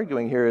essentially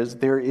arguing here is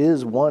there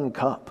is one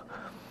cup.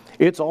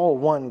 It's all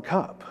one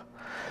cup.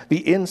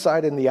 The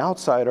inside and the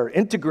outside are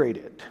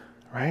integrated,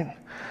 right?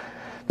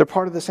 They're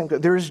part of the same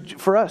cup.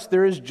 For us,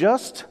 there is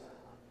just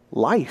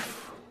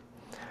life.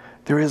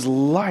 There is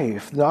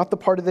life, not the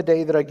part of the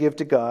day that I give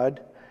to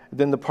God,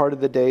 then the part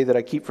of the day that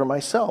I keep for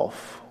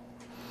myself.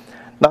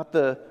 Not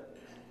the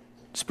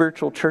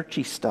spiritual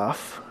churchy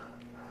stuff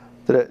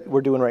that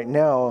we're doing right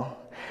now,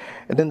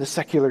 and then the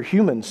secular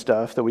human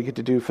stuff that we get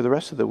to do for the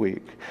rest of the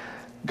week.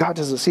 God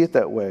doesn't see it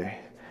that way.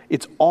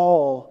 It's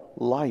all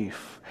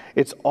life.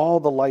 It's all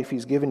the life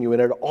he's given you,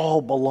 and it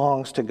all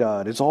belongs to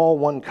God. It's all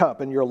one cup,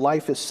 and your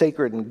life is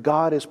sacred, and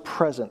God is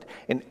present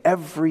in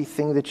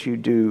everything that you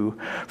do,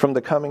 from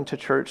the coming to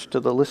church, to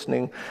the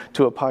listening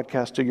to a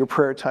podcast, to your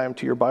prayer time,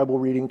 to your Bible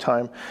reading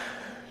time,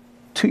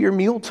 to your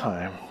meal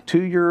time,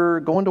 to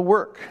your going to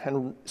work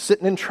and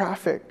sitting in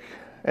traffic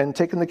and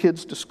taking the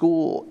kids to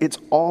school. It's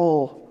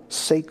all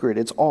sacred.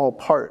 It's all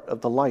part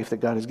of the life that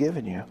God has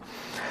given you.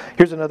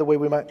 Here's another way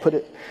we might put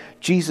it.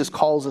 Jesus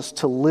calls us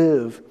to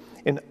live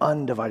an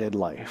undivided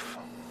life.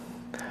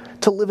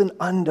 To live an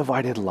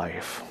undivided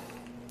life.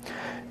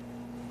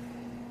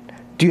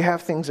 Do you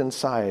have things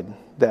inside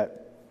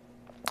that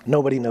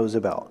nobody knows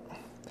about?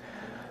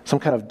 Some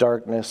kind of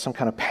darkness, some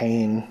kind of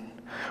pain,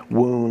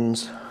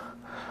 wounds,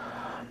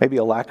 maybe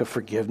a lack of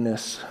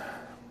forgiveness,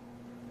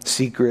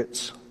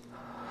 secrets,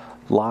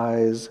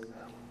 lies,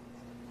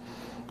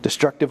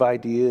 destructive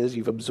ideas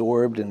you've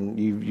absorbed and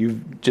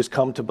you've just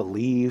come to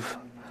believe.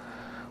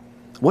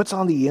 What's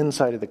on the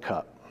inside of the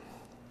cup?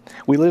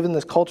 We live in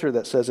this culture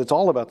that says it's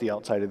all about the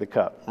outside of the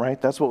cup,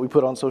 right? That's what we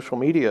put on social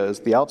media,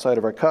 is the outside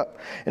of our cup.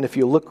 And if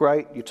you look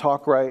right, you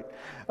talk right,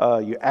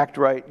 you act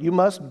right, you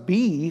must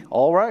be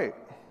all right,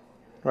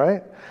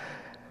 right?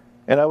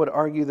 And I would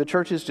argue the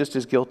church is just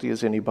as guilty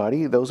as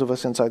anybody, those of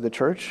us inside the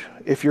church.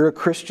 If you're a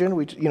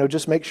Christian,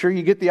 just make sure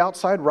you get the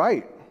outside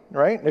right.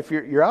 right? And if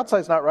your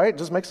outside's not right, it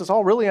just makes us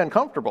all really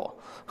uncomfortable,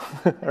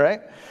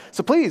 right?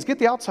 So please get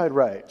the outside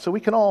right so we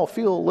can all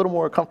feel a little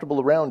more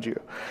comfortable around you.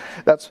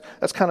 That's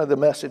kind of the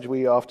message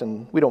we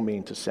don't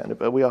mean to send it,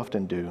 but we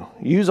often do.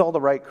 Use all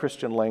the right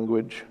Christian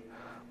language,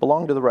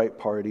 belong to the right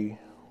party,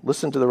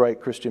 listen to the right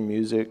Christian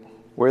music,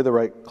 wear the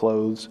right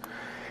clothes,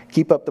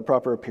 keep up the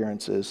proper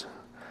appearances.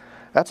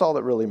 That's all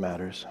that really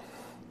matters.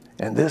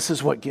 And this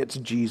is what gets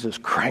Jesus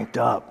cranked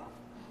up.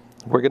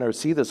 We're going to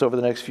see this over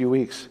the next few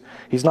weeks.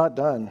 He's not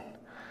done.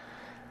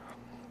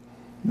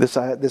 This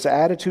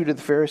attitude of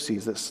the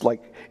Pharisees, that's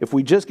like, if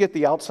we just get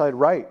the outside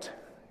right,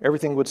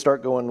 everything would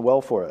start going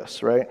well for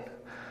us, right?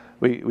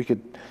 We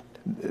could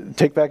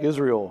take back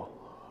Israel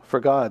for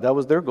God. That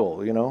was their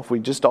goal, If we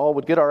just all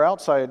would get our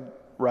outside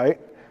right,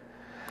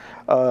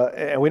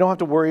 and we don't have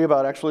to worry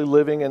about actually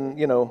living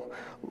and,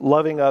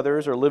 loving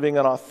others or living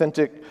an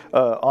authentic,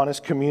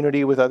 honest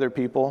community with other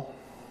people.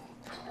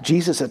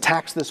 Jesus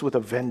attacks this with a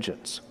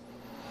vengeance.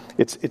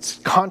 It's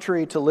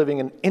contrary to living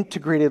an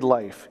integrated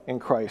life in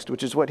Christ,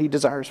 which is what he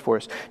desires for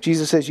us.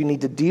 Jesus says you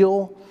need to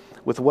deal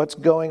with what's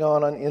going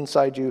on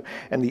inside you,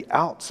 and the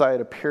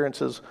outside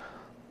appearances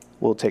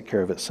will take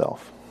care of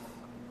itself.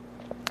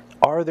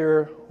 Are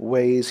there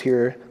ways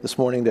here this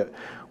morning that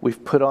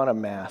we've put on a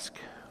mask,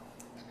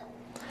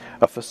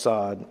 a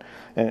facade,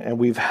 and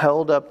we've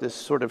held up this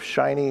sort of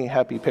shiny,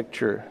 happy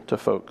picture to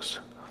folks?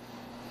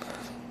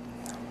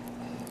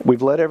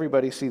 We've let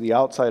everybody see the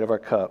outside of our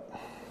cup,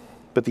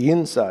 but the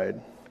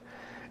inside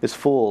is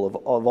full of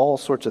all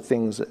sorts of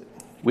things that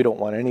we don't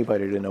want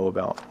anybody to know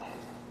about.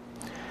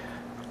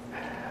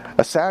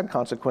 A sad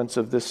consequence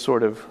of this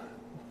sort of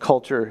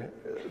culture,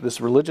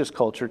 this religious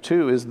culture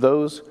too, is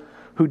those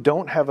who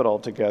don't have it all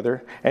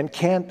together and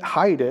can't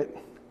hide it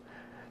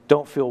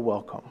don't feel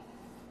welcome.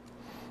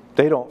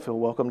 They don't feel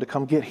welcome to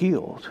come get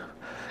healed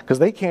because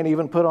they can't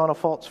even put on a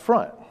false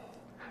front,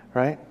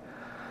 right?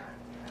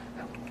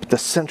 The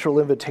central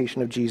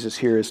invitation of Jesus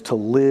here is to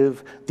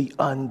live the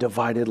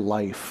undivided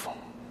life.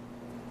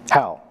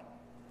 How?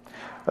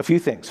 A few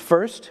things.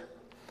 First,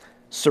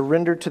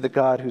 surrender to the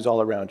God who's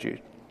all around you.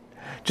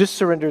 Just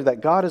surrender that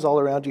God is all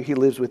around you. He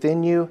lives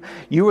within you.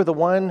 You are the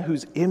one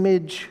whose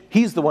image,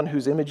 he's the one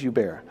whose image you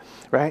bear,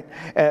 right?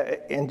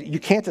 And you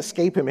can't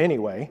escape him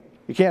anyway.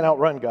 You can't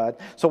outrun God.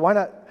 So why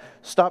not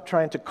stop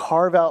trying to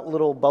carve out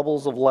little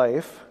bubbles of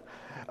life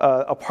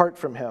apart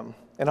from him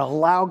and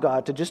allow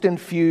God to just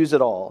infuse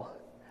it all.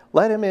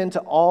 Let him into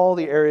all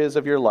the areas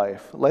of your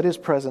life. Let his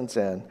presence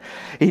in.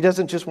 He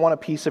doesn't just want a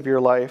piece of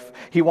your life.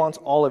 He wants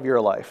all of your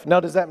life.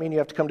 Now, does that mean you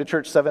have to come to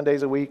church 7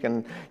 days a week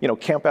and,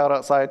 camp out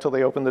outside till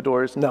they open the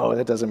doors? No,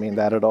 that doesn't mean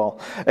that at all.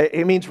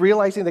 It means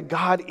realizing that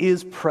God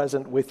is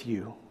present with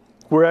you.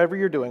 Wherever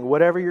you're doing,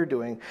 whatever you're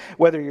doing,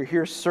 whether you're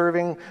here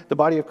serving the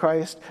body of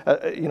Christ,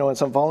 in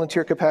some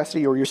volunteer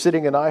capacity, or you're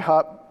sitting in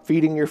IHOP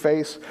feeding your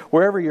face,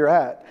 wherever you're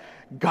at,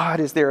 God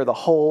is there. The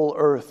whole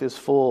earth is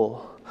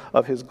full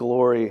of his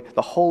glory.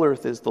 The whole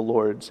earth is the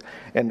Lord's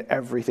and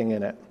everything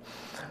in it.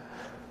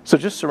 So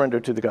just surrender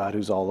to the God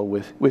who's all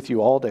with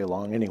you all day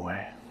long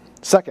anyway.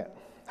 Second,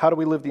 how do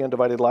we live the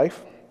undivided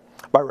life?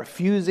 By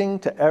refusing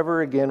to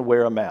ever again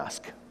wear a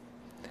mask.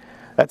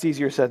 That's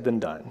easier said than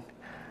done.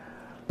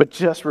 But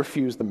just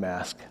refuse the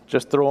mask.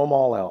 Just throw them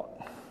all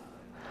out.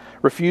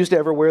 Refuse to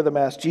ever wear the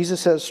mask. Jesus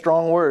says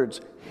strong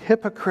words.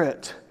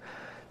 Hypocrite.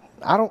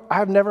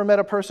 I've never met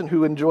a person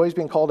who enjoys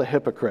being called a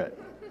hypocrite,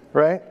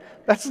 right?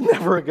 That's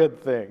never a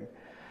good thing.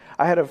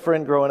 I had a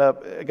friend growing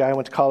up, a guy I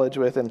went to college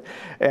with, and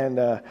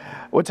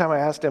one time I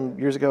asked him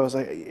years ago, I was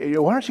like,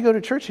 why don't you go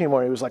to church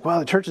anymore? He was like, well,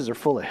 the churches are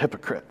full of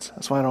hypocrites.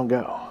 That's why I don't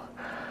go.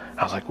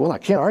 I was like, well, I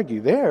can't argue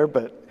there,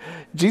 but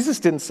Jesus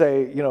didn't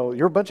say,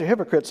 you're a bunch of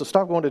hypocrites, so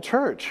stop going to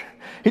church.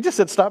 He just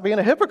said, stop being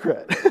a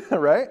hypocrite,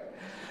 right?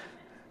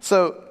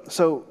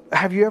 So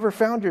have you ever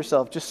found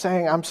yourself just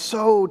saying, I'm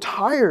so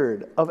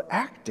tired of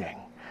acting?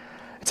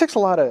 It takes a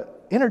lot of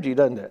energy,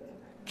 doesn't it?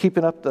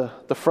 Keeping up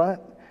the front,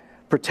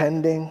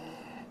 pretending.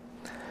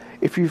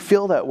 If you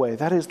feel that way,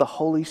 that is the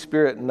Holy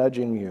Spirit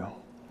nudging you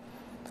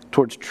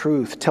towards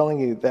truth, telling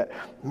you that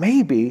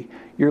maybe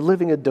you're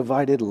living a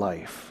divided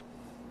life,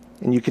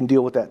 and you can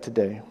deal with that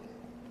today.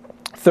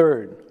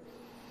 Third,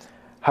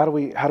 how do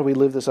we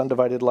live this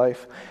undivided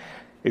life?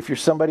 If you're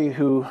somebody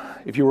who,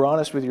 if you were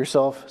honest with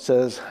yourself,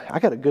 says, I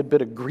got a good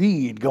bit of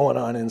greed going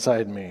on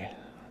inside me.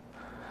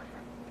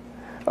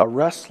 A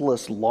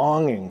restless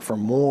longing for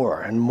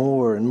more and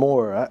more and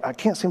more. I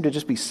can't seem to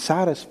just be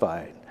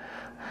satisfied.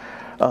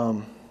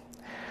 And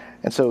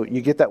so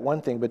you get that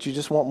one thing, but you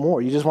just want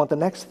more. You just want the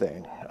next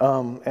thing.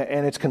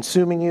 And it's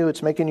consuming you.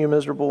 It's making you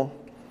miserable.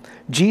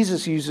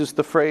 Jesus uses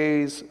the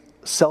phrase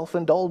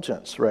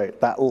self-indulgence, right?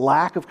 That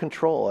lack of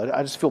control.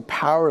 I just feel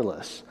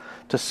powerless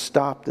to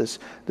stop this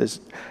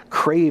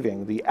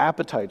craving, the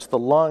appetites, the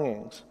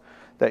longings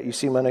that you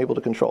seem unable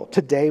to control.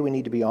 Today, we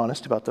need to be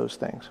honest about those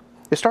things.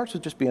 It starts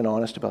with just being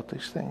honest about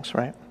these things,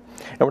 right?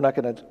 And we're not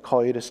going to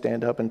call you to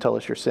stand up and tell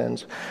us your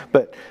sins,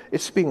 but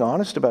it's being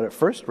honest about it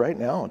first right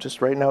now,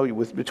 just right now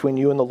between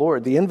you and the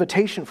Lord. The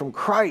invitation from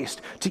Christ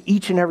to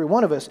each and every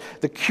one of us,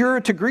 the cure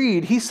to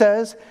greed, he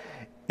says,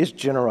 is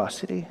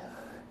generosity.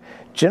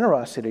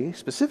 Generosity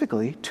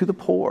specifically to the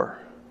poor.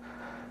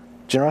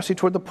 Generosity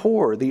toward the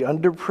poor, the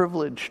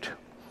underprivileged.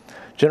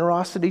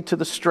 Generosity to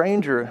the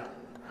stranger,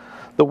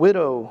 the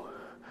widow,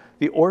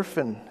 the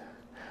orphan,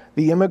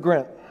 the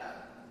immigrant,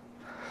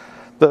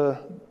 the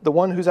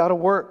one who's out of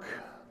work,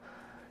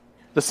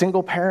 the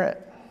single parent.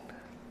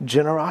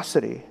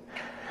 Generosity.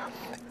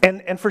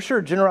 And for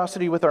sure,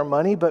 generosity with our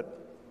money, but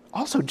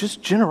also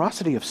just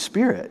generosity of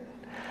spirit.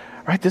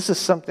 Right? This is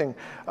something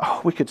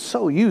we could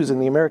so use in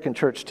the American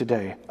church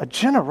today. A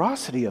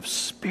generosity of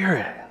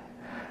spirit.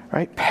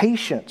 Right?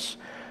 Patience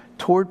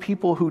toward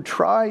people who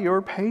try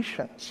your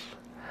patience.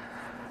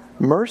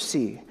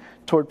 Mercy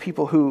toward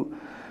people who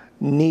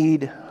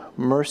need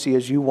mercy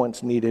as you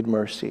once needed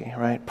mercy.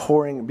 Right?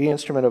 Be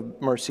instrument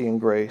of mercy and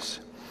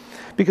grace.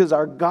 Because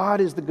our God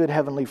is the good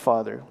Heavenly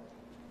Father.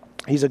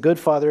 He's a good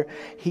Father.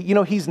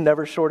 He's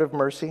never short of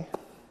mercy.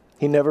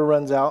 He never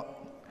runs out,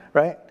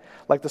 right?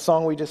 Like the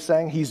song we just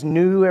sang, He's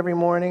new every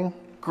morning.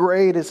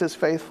 Great is His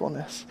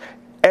faithfulness.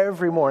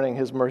 Every morning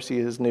His mercy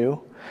is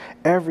new.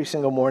 Every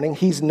single morning.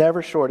 He's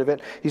never short of it.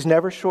 He's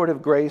never short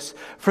of grace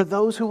for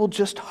those who will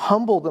just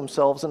humble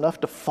themselves enough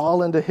to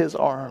fall into His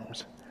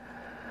arms.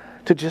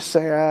 To just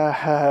say,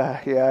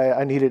 yeah,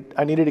 I need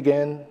it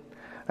again.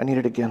 I need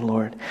it again,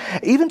 Lord.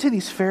 Even to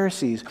these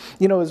Pharisees,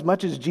 as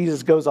much as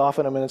Jesus goes off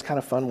on them, and it's kind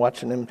of fun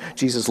watching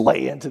Jesus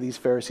lay into these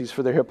Pharisees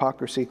for their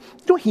hypocrisy,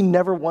 He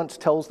never once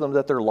tells them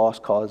that they're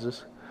lost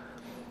causes.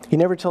 He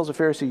never tells a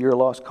Pharisee, you're a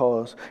lost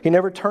cause. He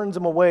never turns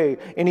them away,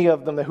 any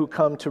of them who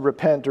come to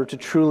repent or to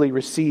truly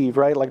receive,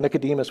 right? Like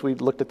Nicodemus, we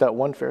looked at that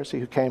one Pharisee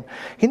who came.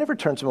 He never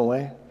turns them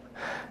away.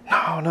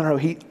 No.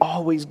 He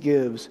always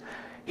gives.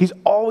 He's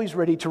always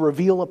ready to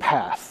reveal a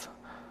path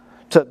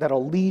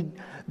that'll lead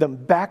them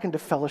back into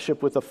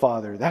fellowship with the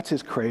Father. That's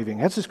His craving.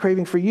 That's His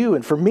craving for you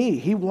and for me.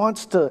 He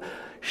wants to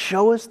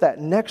show us that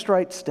next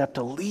right step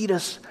to lead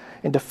us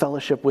into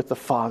fellowship with the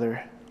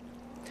Father.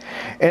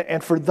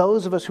 And for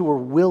those of us who are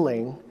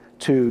willing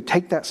to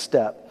take that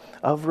step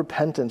of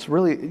repentance,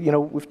 really,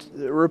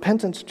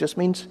 repentance just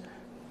means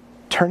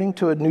turning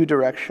to a new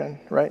direction,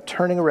 right?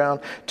 Turning around.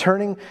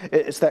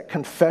 It's that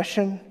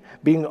confession,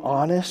 being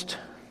honest,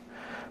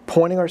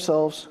 pointing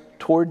ourselves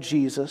toward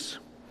Jesus.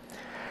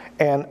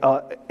 And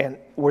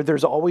where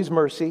there's always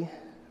mercy,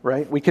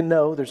 right? We can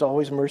know there's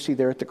always mercy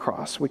there at the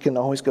cross. We can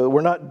always go.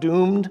 We're not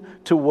doomed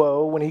to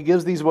woe. When He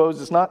gives these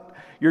woes, it's not,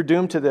 you're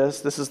doomed to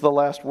this. This is the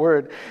last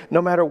word.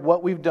 No matter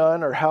what we've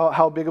done or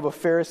how big of a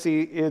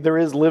Pharisee there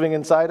is living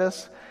inside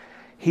us,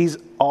 He's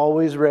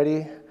always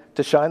ready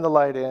to shine the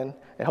light in and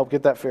help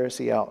get that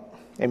Pharisee out.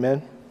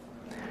 Amen?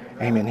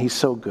 Amen. He's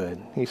so good.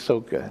 He's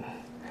so good.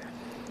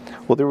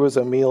 Well, there was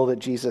a meal that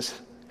Jesus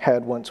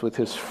had once with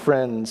His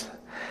friends,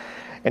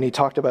 and He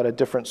talked about a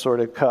different sort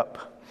of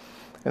cup,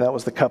 and that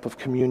was the cup of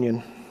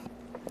communion.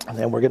 And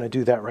then we're going to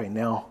do that right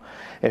now.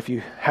 If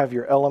you have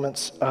your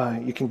elements,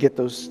 you can get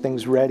those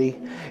things ready.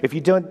 If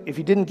you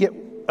didn't get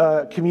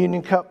a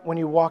communion cup when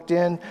you walked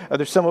in,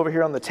 there's some over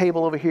here on the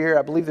table over here.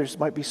 I believe there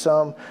might be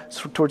some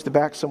towards the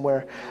back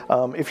somewhere.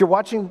 If you're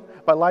watching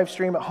by live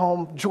stream at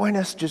home, join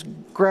us. Just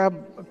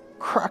grab a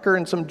cracker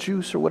and some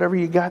juice or whatever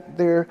you got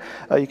there.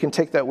 You can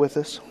take that with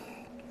us.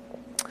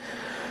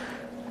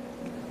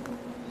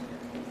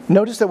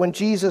 Notice that when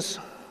Jesus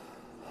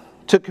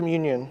took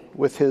communion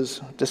with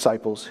His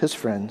disciples, His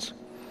friends,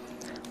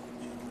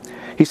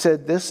 He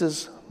said, "This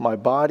is my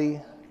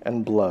body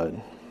and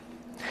blood."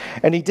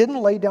 And He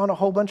didn't lay down a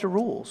whole bunch of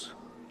rules.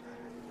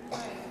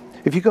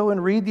 If you go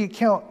and read the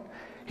account,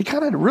 He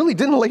kind of really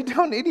didn't lay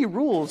down any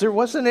rules. There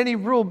wasn't any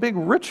real big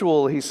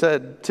ritual, He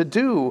said, to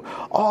do.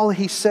 All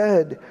He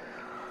said,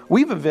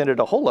 we've invented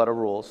a whole lot of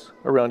rules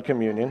around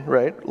communion,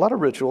 right? A lot of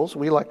rituals.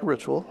 We like a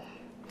ritual.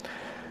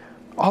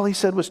 All He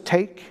said was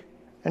take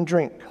and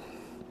drink.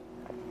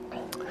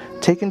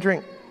 Take and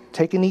drink.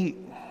 Take and eat.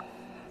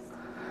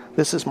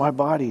 This is my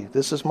body.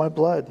 This is my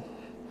blood.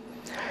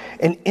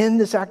 And in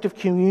this act of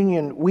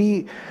communion,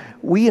 we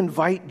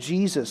invite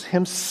Jesus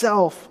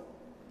Himself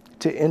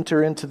to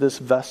enter into this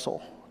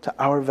vessel, to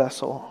our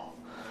vessel,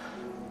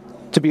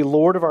 to be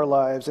Lord of our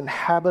lives,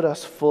 inhabit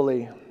us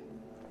fully.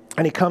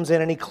 And He comes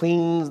in and He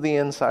cleans the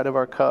inside of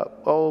our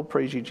cup. Oh,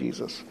 praise you,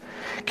 Jesus.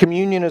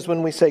 Communion is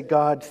when we say,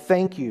 God,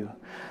 thank you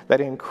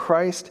that in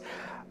Christ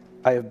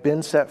I have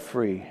been set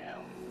free.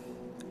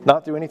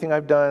 Not through anything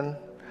I've done,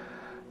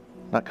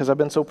 not because I've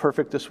been so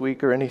perfect this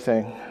week or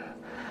anything,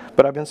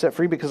 but I've been set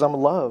free because I'm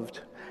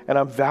loved and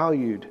I'm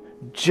valued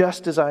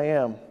just as I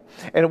am.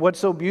 And what's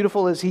so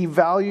beautiful is He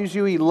values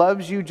you, He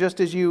loves you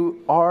just as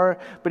you are,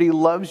 but He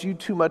loves you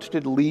too much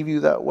to leave you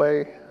that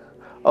way.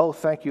 Oh,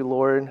 thank you,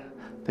 Lord,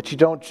 that you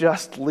don't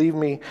just leave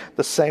me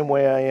the same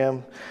way I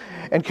am.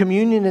 And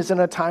communion is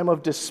in a time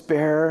of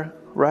despair,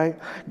 right?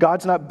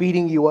 God's not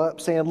beating you up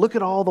saying, look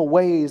at all the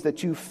ways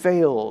that you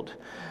failed.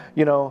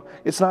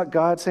 It's not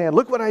God saying,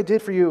 look what I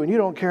did for you and you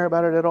don't care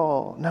about it at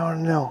all.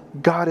 No.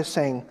 God is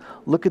saying,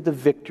 look at the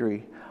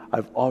victory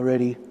I've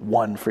already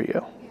won for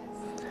you.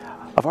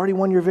 I've already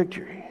won your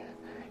victory.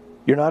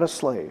 You're not a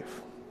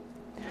slave.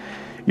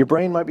 Your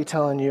brain might be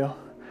telling you,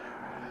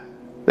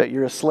 that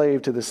you're a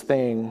slave to this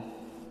thing.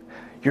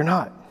 You're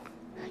not.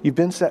 You've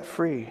been set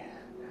free.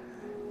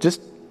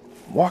 Just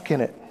walk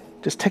in it.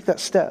 Just take that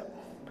step.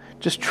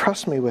 Just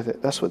trust me with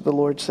it. That's what the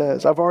Lord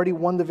says. I've already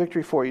won the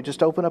victory for you.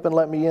 Just open up and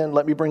let me in.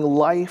 Let me bring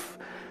life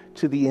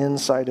to the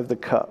inside of the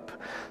cup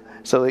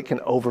so it can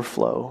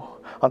overflow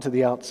onto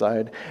the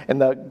outside.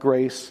 And that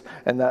grace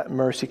and that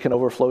mercy can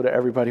overflow to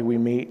everybody we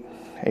meet.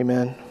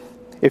 Amen.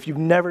 If you've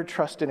never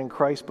trusted in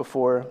Christ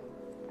before,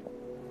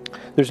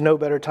 there's no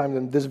better time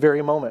than this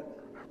very moment,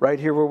 right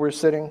here where we're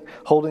sitting,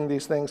 holding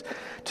these things,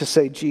 to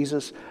say,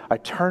 Jesus, I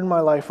turn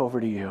my life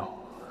over to you.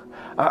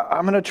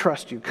 I'm going to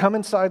trust you. Come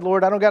inside,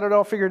 Lord. I don't got it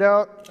all figured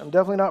out. I'm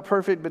definitely not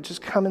perfect, but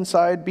just come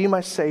inside. Be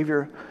my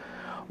Savior.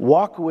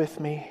 Walk with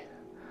me.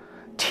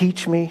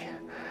 Teach me.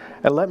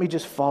 And let me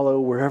just follow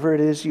wherever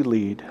it is you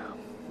lead.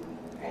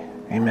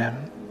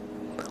 Amen.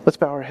 Let's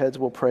bow our heads.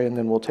 We'll pray, and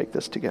then we'll take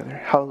this together.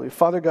 Hallelujah.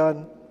 Father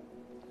God,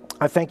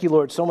 I thank you,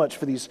 Lord, so much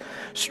for these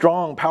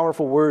strong,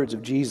 powerful words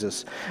of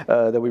Jesus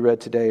that we read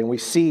today. And we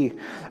see,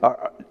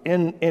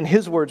 in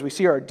his words, we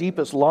see our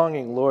deepest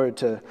longing, Lord,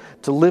 to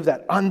live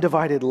that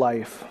undivided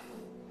life.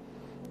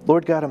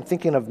 Lord God, I'm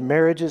thinking of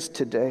marriages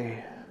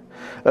today,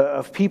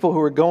 of people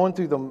who are going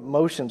through the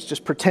motions,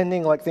 just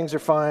pretending like things are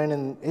fine,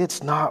 and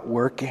it's not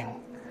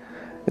working.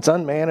 It's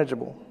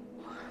unmanageable.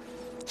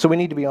 So we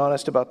need to be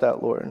honest about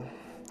that, Lord.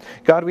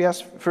 God, we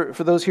ask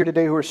for those here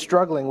today who are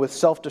struggling with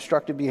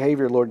self-destructive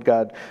behavior, Lord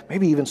God,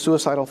 maybe even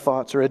suicidal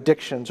thoughts or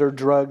addictions or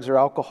drugs or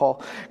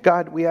alcohol.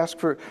 God, we ask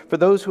for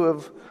those who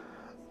have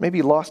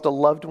maybe lost a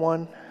loved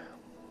one.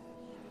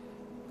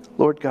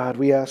 Lord God,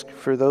 we ask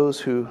for those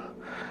who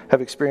have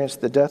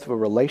experienced the death of a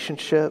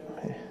relationship.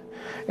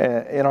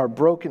 In our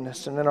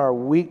brokenness and in our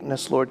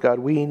weakness, Lord God,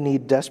 we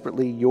need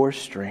desperately your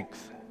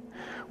strength.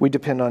 We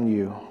depend on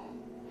you.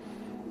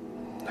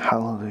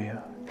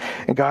 Hallelujah.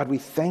 And God, we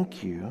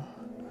thank you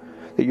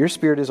that your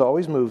Spirit is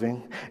always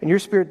moving, and your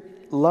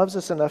Spirit loves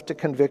us enough to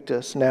convict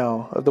us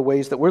now of the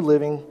ways that we're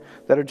living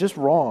that are just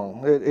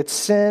wrong. It's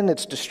sin,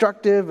 it's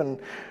destructive, and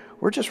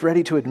we're just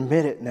ready to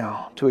admit it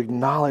now, to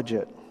acknowledge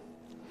it.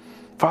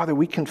 Father,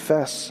 we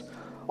confess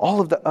all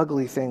of the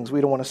ugly things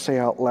we don't want to say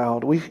out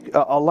loud.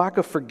 A lack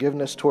of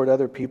forgiveness toward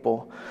other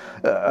people,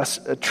 a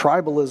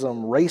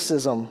tribalism,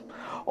 racism,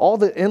 all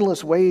the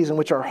endless ways in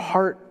which our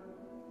heart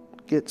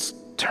gets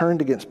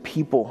turned against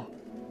people.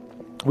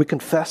 We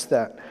confess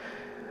that.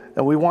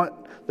 And we want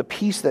the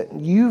peace that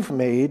you've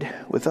made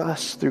with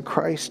us through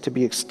Christ to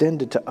be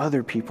extended to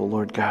other people,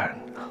 Lord God.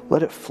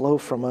 Let it flow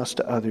from us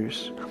to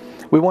others.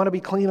 We want to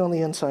be clean on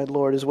the inside,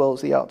 Lord, as well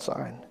as the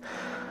outside.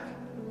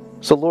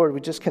 So, Lord,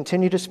 we just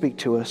continue to speak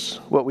to us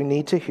what we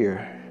need to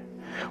hear.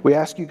 We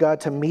ask you,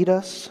 God, to meet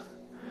us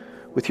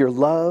with your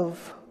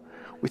love,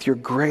 with your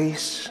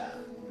grace,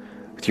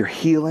 with your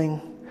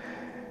healing,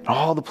 and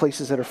all the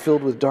places that are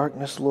filled with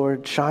darkness,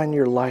 Lord. Shine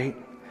your light.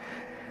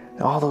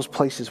 In all those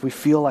places we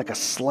feel like a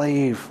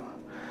slave,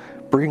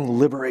 bring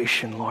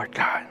liberation, Lord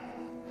God.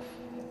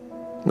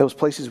 In those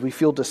places we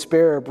feel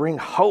despair, bring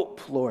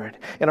hope, Lord.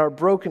 In our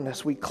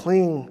brokenness, we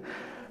cling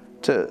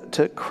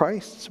to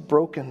Christ's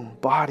broken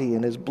body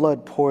and his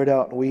blood poured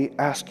out. And we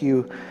ask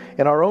you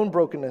in our own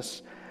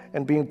brokenness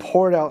and being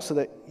poured out so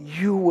that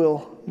you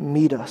will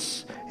meet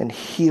us and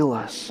heal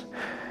us.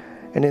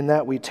 And in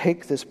that we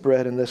take this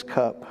bread and this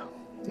cup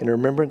in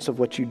remembrance of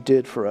what you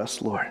did for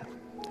us, Lord.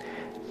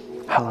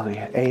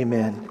 Hallelujah.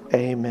 Amen.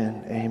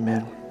 Amen.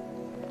 Amen.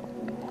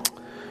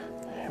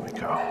 Here we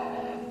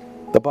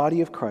go. The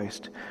body of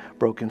Christ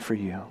broken for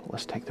you.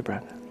 Let's take the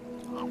bread.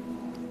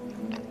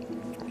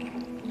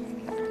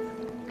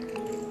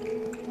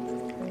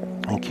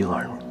 Thank you,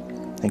 Lord.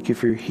 Thank you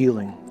for your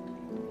healing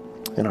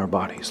in our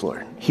bodies,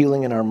 Lord.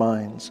 Healing in our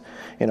minds,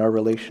 in our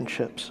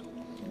relationships,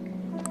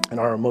 in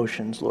our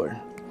emotions, Lord.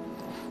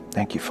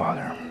 Thank you,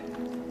 Father.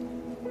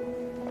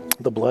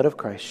 The blood of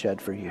Christ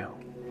shed for you.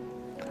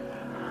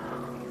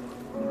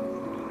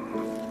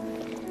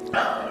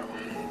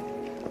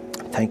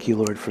 Thank you,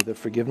 Lord, for the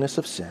forgiveness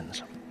of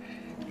sins.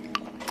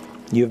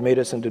 You have made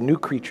us into new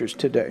creatures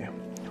today.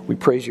 We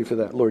praise you for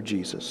that, Lord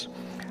Jesus.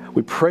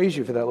 We praise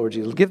you for that, Lord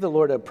Jesus. Give the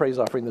Lord a praise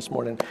offering this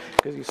morning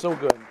because he's so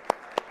good.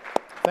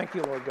 Thank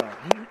you, Lord God.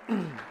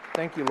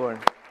 Thank you, Lord.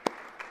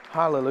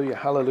 Hallelujah,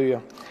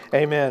 hallelujah.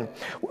 Amen.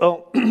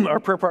 Well,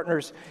 our prayer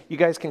partners, you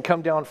guys can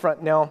come down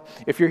front now.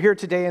 If you're here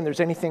today and there's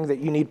anything that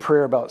you need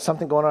prayer about,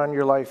 something going on in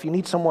your life, you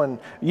need someone,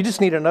 you just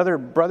need another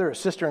brother or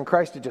sister in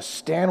Christ to just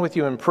stand with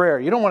you in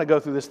prayer. You don't want to go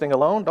through this thing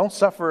alone. Don't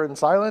suffer in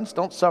silence.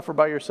 Don't suffer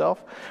by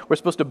yourself. We're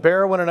supposed to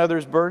bear one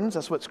another's burdens.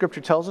 That's what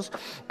Scripture tells us.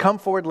 Come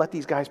forward. Let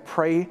these guys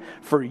pray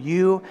for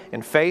you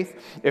in faith.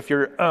 If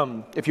you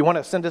want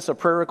to send us a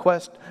prayer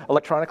request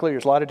electronically,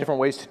 there's a lot of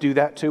different ways to do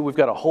that too. We've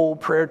got a whole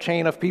prayer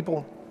chain of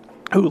people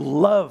who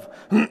love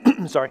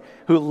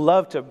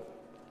to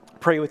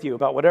pray with you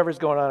about whatever's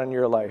going on in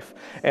your life.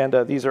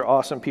 And these are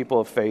awesome people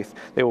of faith.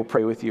 They will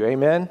pray with you.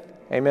 Amen?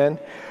 Amen.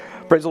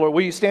 Praise the Lord.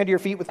 Will you stand to your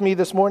feet with me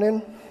this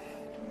morning?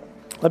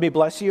 Let me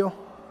bless you.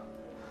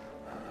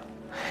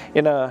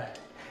 In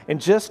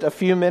just a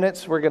few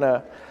minutes, we're going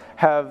to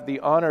have the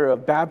honor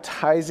of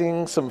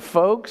baptizing some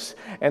folks.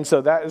 And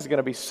so that is going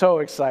to be so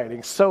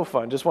exciting, so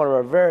fun. Just one of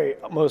our very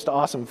most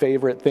awesome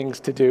favorite things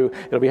to do.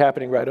 It'll be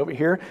happening right over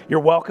here. You're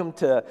welcome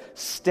to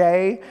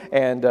stay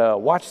and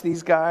watch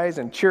these guys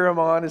and cheer them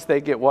on as they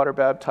get water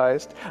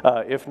baptized.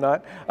 If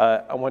not,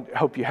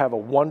 hope you have a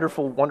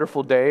wonderful,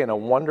 wonderful day and a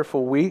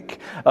wonderful week.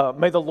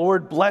 May the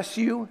Lord bless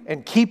you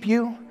and keep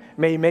you.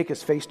 May he make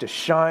his face to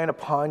shine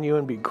upon you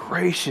and be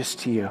gracious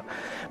to you.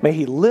 May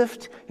he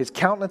lift his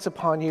countenance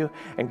upon you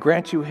and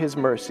grant you his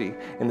mercy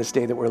in this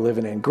day that we're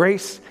living in.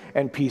 Grace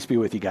and peace be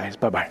with you guys.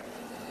 Bye-bye.